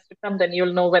me on Instagram, then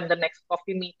you'll know when the next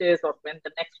coffee meet is, or when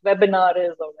the next webinar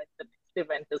is, or when the next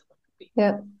event is going to be.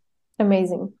 Yeah,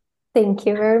 amazing. Thank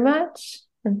you very much.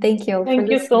 And thank you all for Thank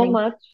you so listening. much.